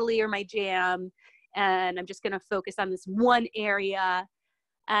totally are my jam, and I'm just going to focus on this one area,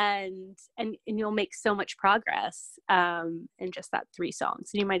 and you'll make so much progress in just that 3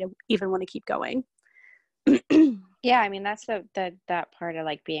 songs. And you might even want to keep going. Yeah, I mean, that's that part of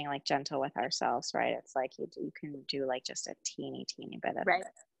like being like gentle with ourselves, right? It's like you can do like just a teeny bit of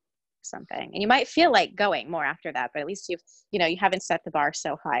something, and you might feel like going more after that, but at least you haven't set the bar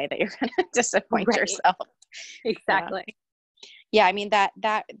so high that you're going to disappoint yourself. Exactly. Yeah, I mean that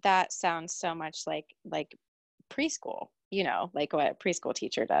sounds so much like preschool, like what a preschool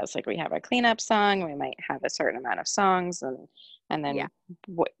teacher does. Like, we have a cleanup song, we might have a certain amount of songs, and then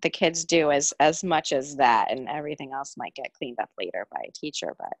what the kids do as much as that, and everything else might get cleaned up later by a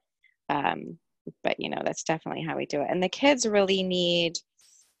teacher. But that's definitely how we do it. And the kids really need,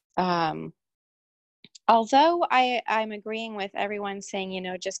 although I'm agreeing with everyone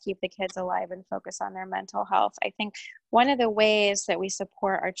saying, just keep the kids alive and focus on their mental health. I think one of the ways that we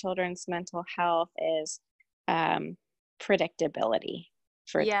support our children's mental health is predictability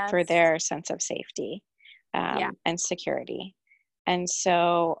for their sense of safety and security. And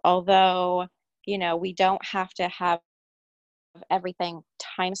so, although, we don't have to have everything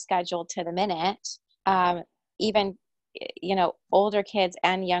time scheduled to the minute, even, older kids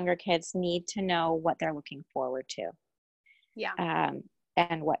and younger kids need to know what they're looking forward to.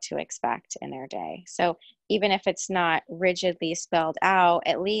 And what to expect in their day. So even if it's not rigidly spelled out,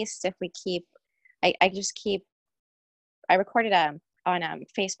 at least if we keep, I recorded on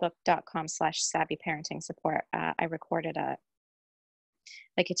facebook.com/savvy parenting support. I recorded a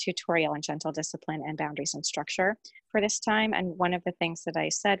tutorial on gentle discipline and boundaries and structure for this time. And one of the things that I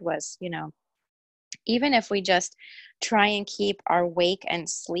said was, even if we just try and keep our wake and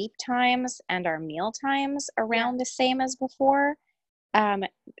sleep times and our meal times around the same as before,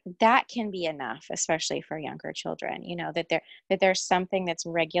 that can be enough, especially for younger children, that there's something that's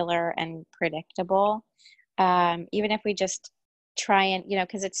regular and predictable. Even if we just try and,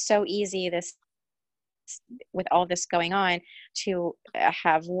 because it's so easy with all this going on to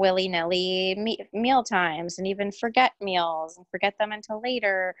have willy-nilly meal times, and even forget meals and forget them until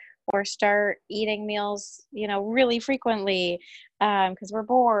later, or start eating meals, really frequently because we're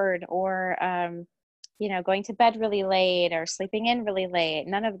bored, or going to bed really late or sleeping in really late.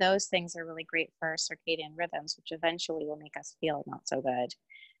 None of those things are really great for our circadian rhythms, which eventually will make us feel not so good.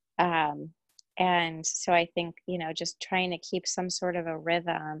 And so I think, just trying to keep some sort of a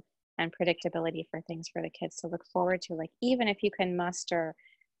rhythm and predictability for things for the kids to look forward to. Like, even if you can muster,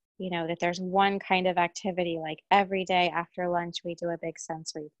 that there's one kind of activity, like every day after lunch, we do a big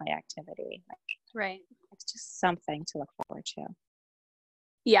sensory play activity. It's just something to look forward to.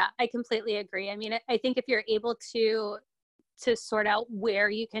 Yeah, I completely agree. I mean, I think if you're able to sort out where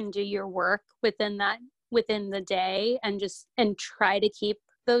you can do your work within the day, and try to keep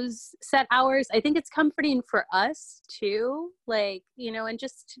those set hours, I think it's comforting for us too. Like,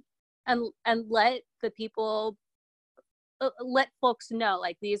 and let the people, let folks know,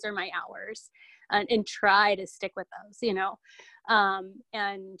 like, these are my hours, and try to stick with those,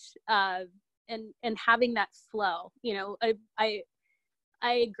 and having that flow.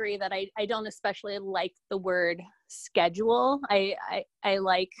 I agree that I don't especially like the word schedule. I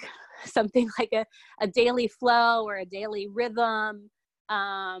like something like a daily flow or a daily rhythm.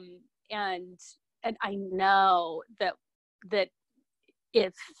 And I know that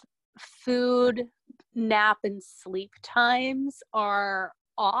if food, nap, and sleep times are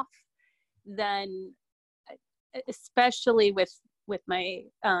off, then especially with my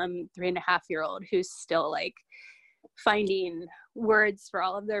 3.5-year-old who's still like finding words for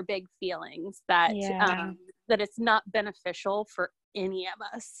all of their big feelings, that that it's not beneficial for any of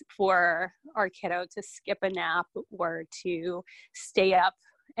us for our kiddo to skip a nap or to stay up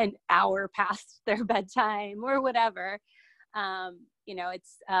an hour past their bedtime or whatever.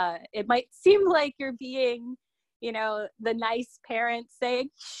 It's it might seem like you're being, the nice parent saying,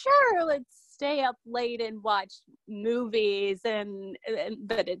 sure, let's stay up late and watch movies,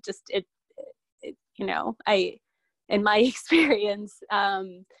 but I, in my experience,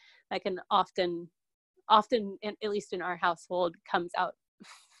 I can often, at least in our household, comes out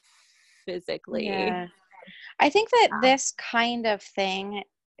physically. Yeah. I think that this kind of thing,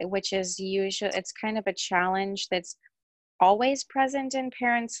 which is usually, it's kind of a challenge that's always present in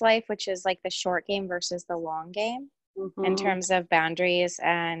parents' life, which is like the short game versus the long game in terms of boundaries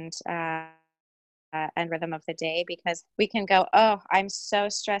and rhythm of the day, because we can go, oh, I'm so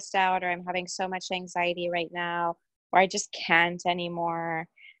stressed out, or I'm having so much anxiety right now, or I just can't anymore.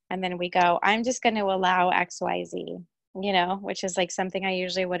 And then we go, I'm just going to allow XYZ, which is like something I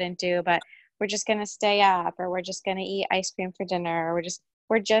usually wouldn't do, but we're just going to stay up, or we're just going to eat ice cream for dinner, or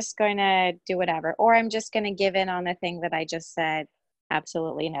we're just going to do whatever, or I'm just going to give in on the thing that I just said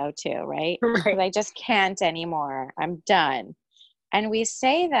absolutely no to, right? Because I just can't anymore. I'm done. And we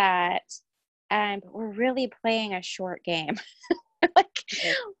say that, and we're really playing a short game. Like,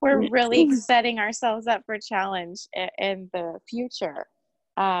 we're really setting ourselves up for challenge in the future.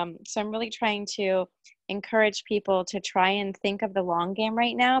 So I'm really trying to encourage people to try and think of the long game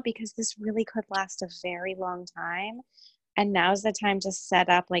right now, because this really could last a very long time. And now's the time to set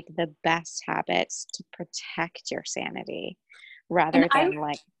up like the best habits to protect your sanity rather than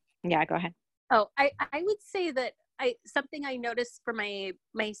yeah, go ahead. Oh, I would say that something I noticed for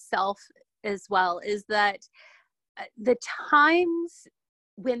myself as well is that the times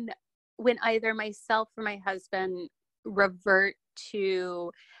when either myself or my husband revert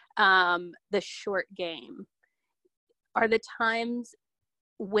to the short game are the times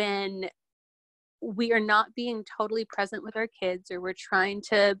when we are not being totally present with our kids, or we're trying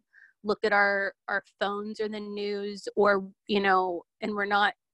to look at our phones or the news, or and we're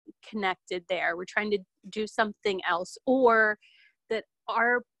not connected there. We're trying to do something else, or that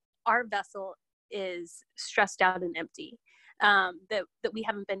our vessel is stressed out and empty, that we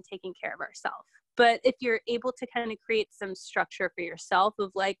haven't been taking care of ourselves. But if you're able to kind of create some structure for yourself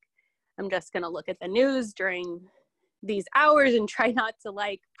of like, I'm just going to look at the news during these hours and try not to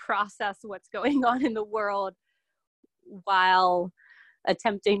like process what's going on in the world while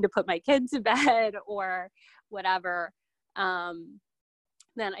attempting to put my kid to bed or whatever, then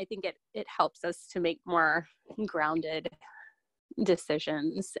I think it helps us to make more grounded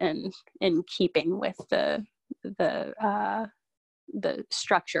decisions and in keeping with the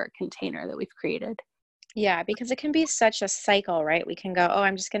structure container that we've created. Yeah, because it can be such a cycle, right? We can go, oh,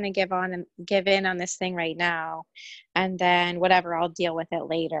 I'm just going to give in on this thing right now, and then whatever, I'll deal with it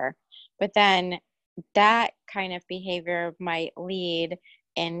later. But then that kind of behavior might lead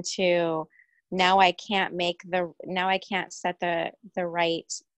into now I can't set the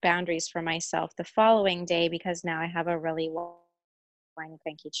right boundaries for myself the following day, because now I have a really whiny,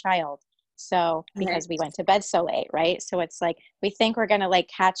 cranky child. So because we went to bed so late, right? So it's like we think we're going to like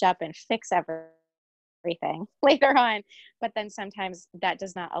catch up and fix everything later on, but then sometimes that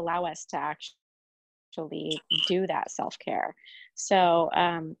does not allow us to actually do that self-care. So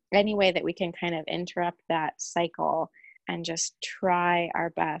any way that we can kind of interrupt that cycle and just try our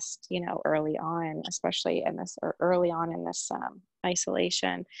best, early on, especially in this, or early on in this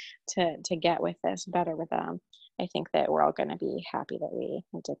isolation, to get with this better with them. I think that we're all going to be happy that we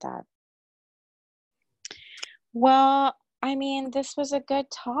did that. Well, I mean, this was a good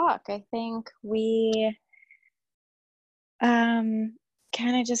talk. I think we kind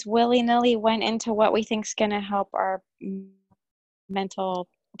of just willy-nilly went into what we think is going to help our mental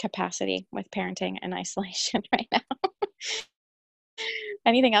capacity with parenting and isolation right now.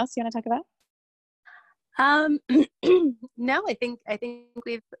 Anything else you want to talk about? No, I think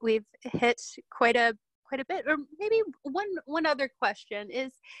we've hit quite a bit. Or maybe one other question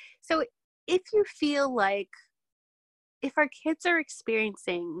is, so if you feel like if our kids are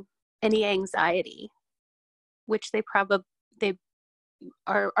experiencing any anxiety, which they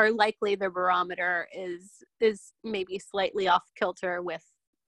are likely, their barometer is maybe slightly off kilter with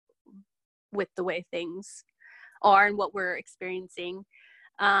the way things are and what we're experiencing.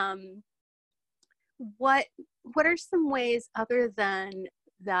 What are some ways, other than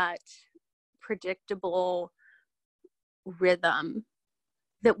that predictable rhythm,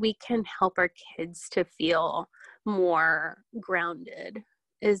 that we can help our kids to feel more grounded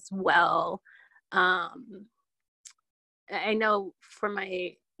as well? I know for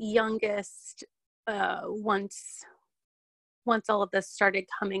my youngest, once all of this started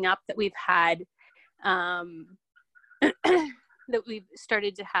coming up, that we've had that we've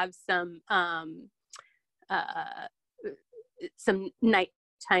started to have some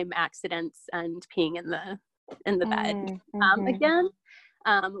nighttime accidents and peeing in the bed again,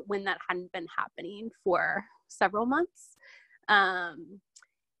 when that hadn't been happening for several months.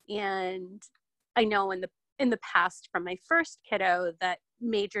 And I know in the past from my first kiddo that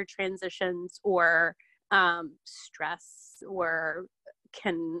major transitions or stress or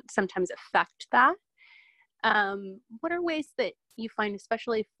can sometimes affect that. What are ways that you find,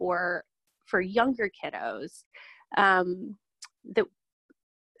 especially for younger kiddos, that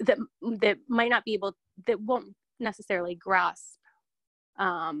might not be able, that won't necessarily grasp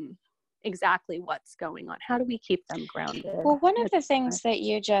exactly what's going on? How do we keep them grounded? Well, one of the things that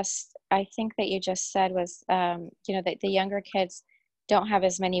I think that you just said was, that the younger kids don't have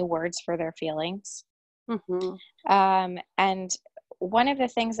as many words for their feelings. Mm-hmm. And one of the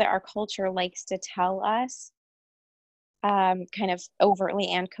things that our culture likes to tell us, kind of overtly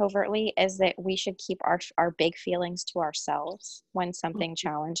and covertly, is that we should keep our big feelings to ourselves when something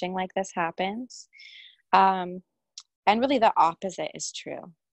challenging like this happens. And really the opposite is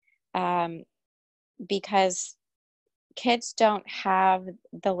true. Because kids don't have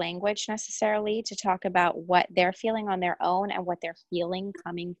the language necessarily to talk about what they're feeling on their own and what they're feeling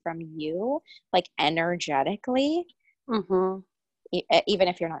coming from you, like energetically, even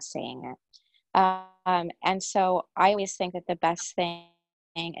if you're not saying it. And so I always think that the best thing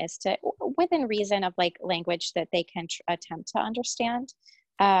is to, within reason of like language that they can attempt to understand,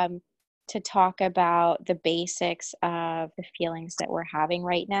 to talk about the basics of the feelings that we're having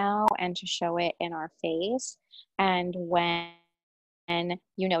right now and to show it in our face. And when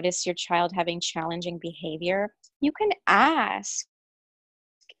you notice your child having challenging behavior, you can ask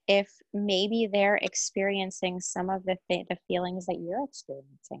if maybe they're experiencing some of the feelings that you're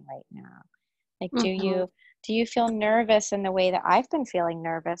experiencing right now. Like, do you feel nervous in the way that I've been feeling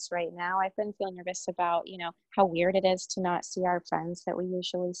nervous right now? I've been feeling nervous about, how weird it is to not see our friends that we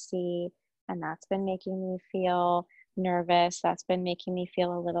usually see. And that's been making me feel nervous. That's been making me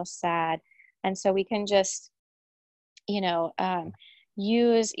feel a little sad. And so we can just, we can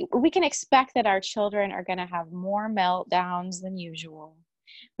expect that our children are going to have more meltdowns than usual.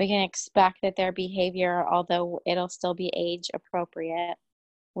 We can expect that their behavior, although it'll still be age appropriate,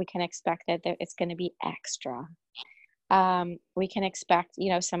 we can expect that it's going to be extra. We can expect,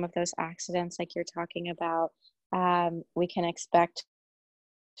 some of those accidents like you're talking about. We can expect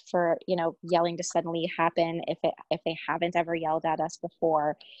for, yelling to suddenly happen if they haven't ever yelled at us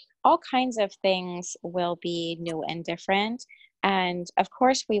before. All kinds of things will be new and different. And of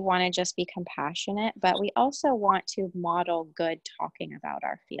course, we want to just be compassionate, but we also want to model good talking about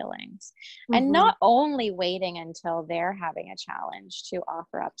our feelings, and not only waiting until they're having a challenge to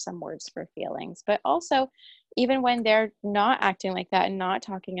offer up some words for feelings, but also even when they're not acting like that and not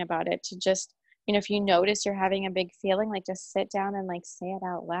talking about it, to just, if you notice you're having a big feeling, like just sit down and like say it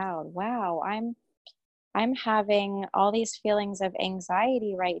out loud. Wow, I'm having all these feelings of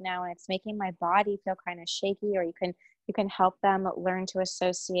anxiety right now, and it's making my body feel kind of shaky. Or you can help them learn to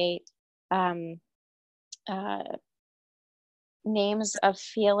associate names of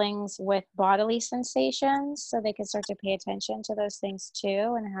feelings with bodily sensations, so they can start to pay attention to those things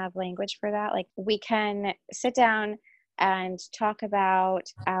too and have language for that. Like, we can sit down and talk about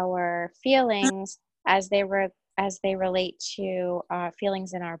our feelings as they relate to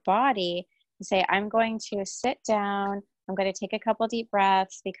feelings in our body, and say, I'm going to sit down, I'm going to take a couple deep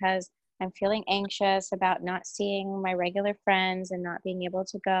breaths because I'm feeling anxious about not seeing my regular friends and not being able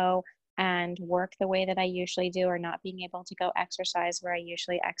to go and work the way that I usually do, or not being able to go exercise where I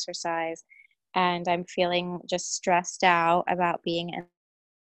usually exercise. And I'm feeling just stressed out about being in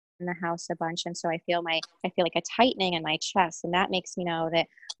the house a bunch. And so I feel like a tightening in my chest. And that makes me know that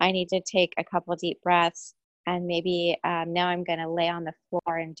I need to take a couple deep breaths. And maybe now I'm going to lay on the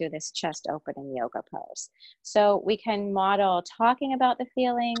floor and do this chest opening yoga pose. So we can model talking about the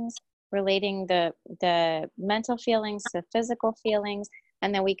feelings. relating the mental feelings to physical feelings,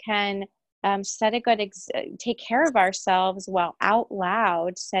 and then we can set a good take care of ourselves while out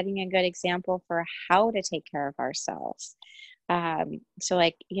loud setting a good example for how to take care of ourselves. So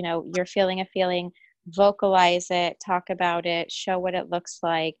like, you're feeling a feeling, vocalize it, talk about it, show what it looks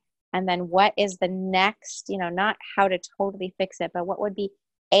like, and then what is the next, not how to totally fix it, but what would be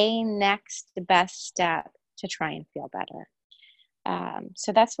a next best step to try and feel better.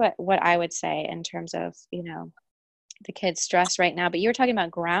 So that's what I would say in terms of, the kids' stress right now. But you were talking about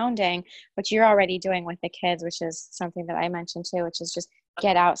grounding, which you're already doing with the kids, which is something that I mentioned too, which is just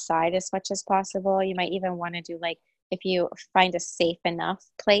get outside as much as possible. You might even want to do, like, if you find a safe enough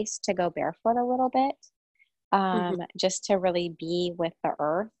place to go barefoot a little bit, just to really be with the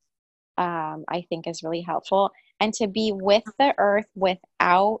earth, I think is really helpful. And to be with the earth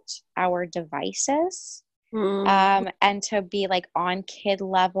without our devices, and to be like on kid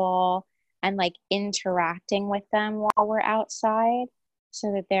level and like interacting with them while we're outside,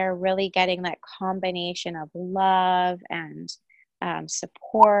 so that they're really getting that combination of love and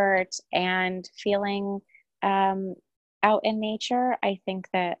support and feeling out in nature. I think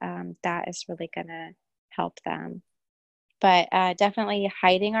that that is really going to help them. But definitely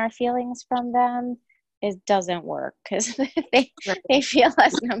hiding our feelings from them, it doesn't work, because they feel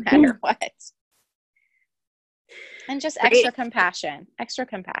us no matter what. And just extra compassion, because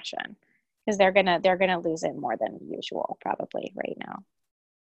they're gonna lose it more than usual probably right now.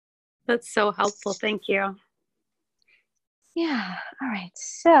 That's so helpful. Thank you. Yeah. All right.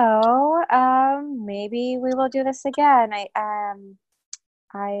 So maybe we will do this again. I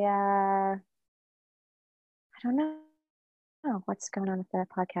don't know what's going on with the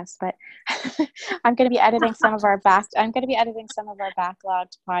podcast, but I'm going to be editing some of our backlogged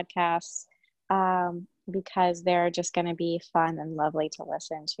podcasts, because they're just going to be fun and lovely to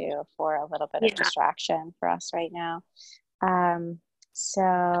listen to for a little bit of distraction for us right now.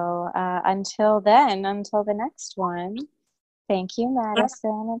 So until the next one, thank you,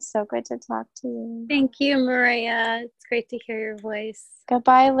 Madison. It's so good to talk to you. Thank you, Maria. It's great to hear your voice.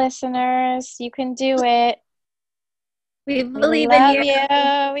 Goodbye, listeners. You can do it. We believe in you.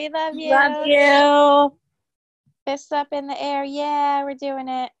 We love you. Love you. Fists up in the air. Yeah, we're doing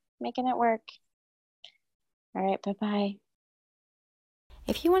it. Making it work. All right, bye-bye.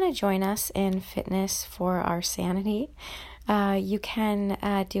 If you want to join us in fitness for our sanity, you can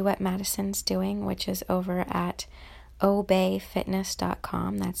do what Madison's doing, which is over at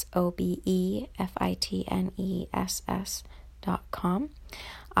obeyfitness.com. That's obefitness.com.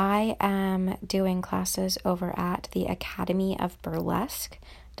 I am doing classes over at the Academy of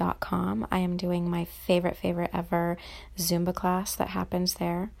Burlesque.com. I am doing my favorite ever Zumba class that happens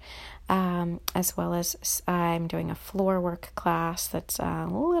there, as well as I'm doing a floor work class that's a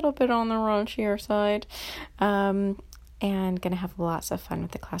little bit on the raunchier side, and going to have lots of fun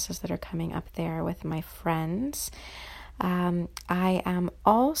with the classes that are coming up there with my friends. I am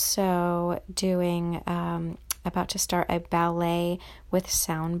also doing about to start a ballet with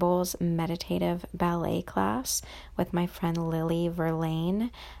sound bowls meditative ballet class with my friend Lily Verlaine,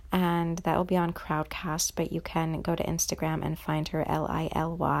 and that will be on Crowdcast, but you can go to Instagram and find her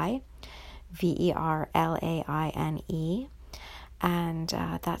LILY VERLAINE, and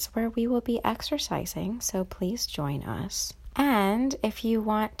that's where we will be exercising, so please join us. And if you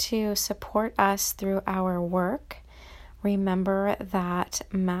want to support us through our work, remember that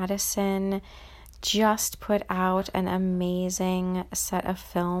Madison just put out an amazing set of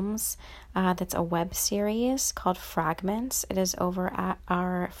films that's a web series called Fragments. It is over at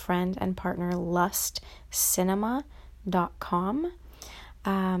our friend and partner lustcinema.com,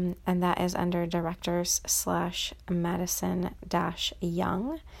 and that is under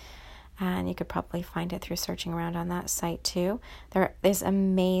directors/Madison-Young, and you could probably find it through searching around on that site too. There is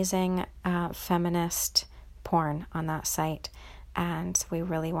amazing feminist porn on that site, and we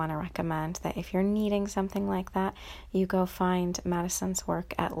really want to recommend that if you're needing something like that, you go find Madison's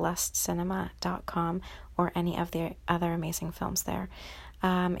work at lustcinema.com or any of the other amazing films there.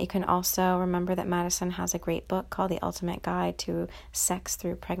 You can also remember that Madison has a great book called The Ultimate Guide to Sex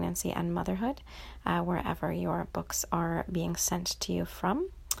Through Pregnancy and Motherhood, wherever your books are being sent to you from.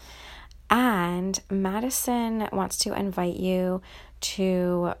 And Madison wants to invite you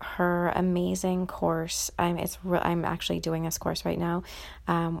to her amazing course. I'm actually doing this course right now,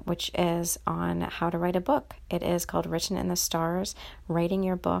 which is on how to write a book. It is called Written in the Stars, Writing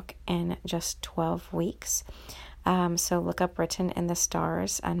Your Book in Just 12 Weeks. So look up Written in the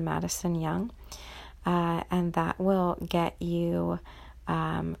Stars and Madison Young, and that will get you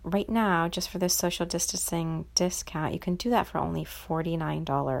Right now, just for this social distancing discount, you can do that for only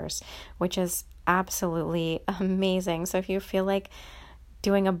 $49, which is absolutely amazing. So if you feel like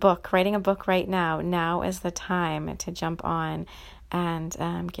writing a book right now is the time to jump on and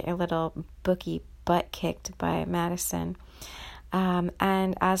get your little bookie butt kicked by Madison.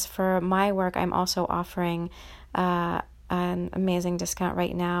 And as for my work, I'm also offering an amazing discount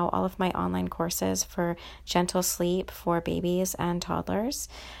right now. All of my online courses for gentle sleep for babies and toddlers,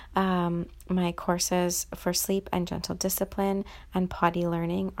 my courses for sleep and gentle discipline and potty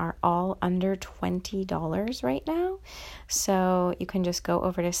learning are all under $20 right now. So you can just go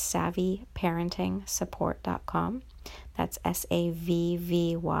over to savvyparentingsupport.com. That's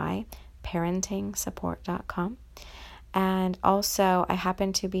SAVVY, parentingsupport.com. And also, I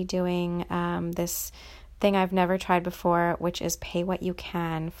happen to be doing this thing I've never tried before, which is pay what you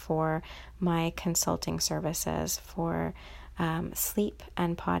can for my consulting services for sleep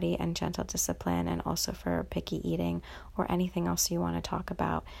and potty and gentle discipline, and also for picky eating or anything else you want to talk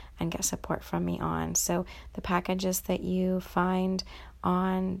about and get support from me on. So the packages that you find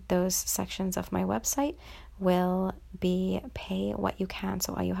on those sections of my website will be pay what you can.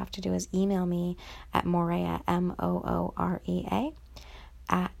 So all you have to do is email me at Moorea, MOOREA,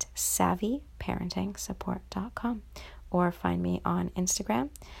 at savvyparentingsupport.com, or find me on Instagram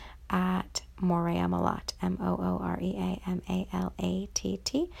at Moorea Malat,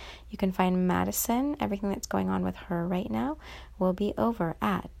 MOOREAMALATT. You can find Madison. Everything that's going on with her right now will be over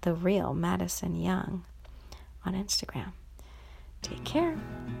at The Real Madison Young on Instagram. Take care.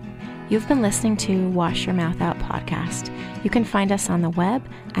 You've been listening to Wash Your Mouth Out podcast. You can find us on the web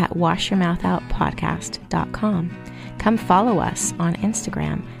at washyourmouthoutpodcast.com. Come follow us on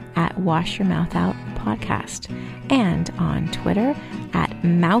Instagram at Wash Your Mouth Out Podcast, and on Twitter at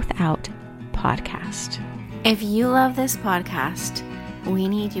Mouth Out Podcast. If you love this podcast, we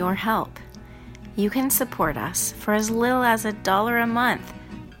need your help. You can support us for as little as $1 a month,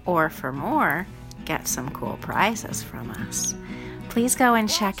 or for more, get some cool prizes from us. Please go and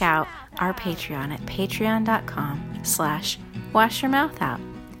check out our Patreon at patreon.com/washyourmouthout.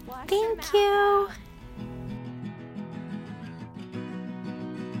 Thank you.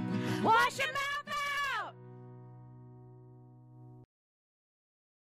 Wash your mouth.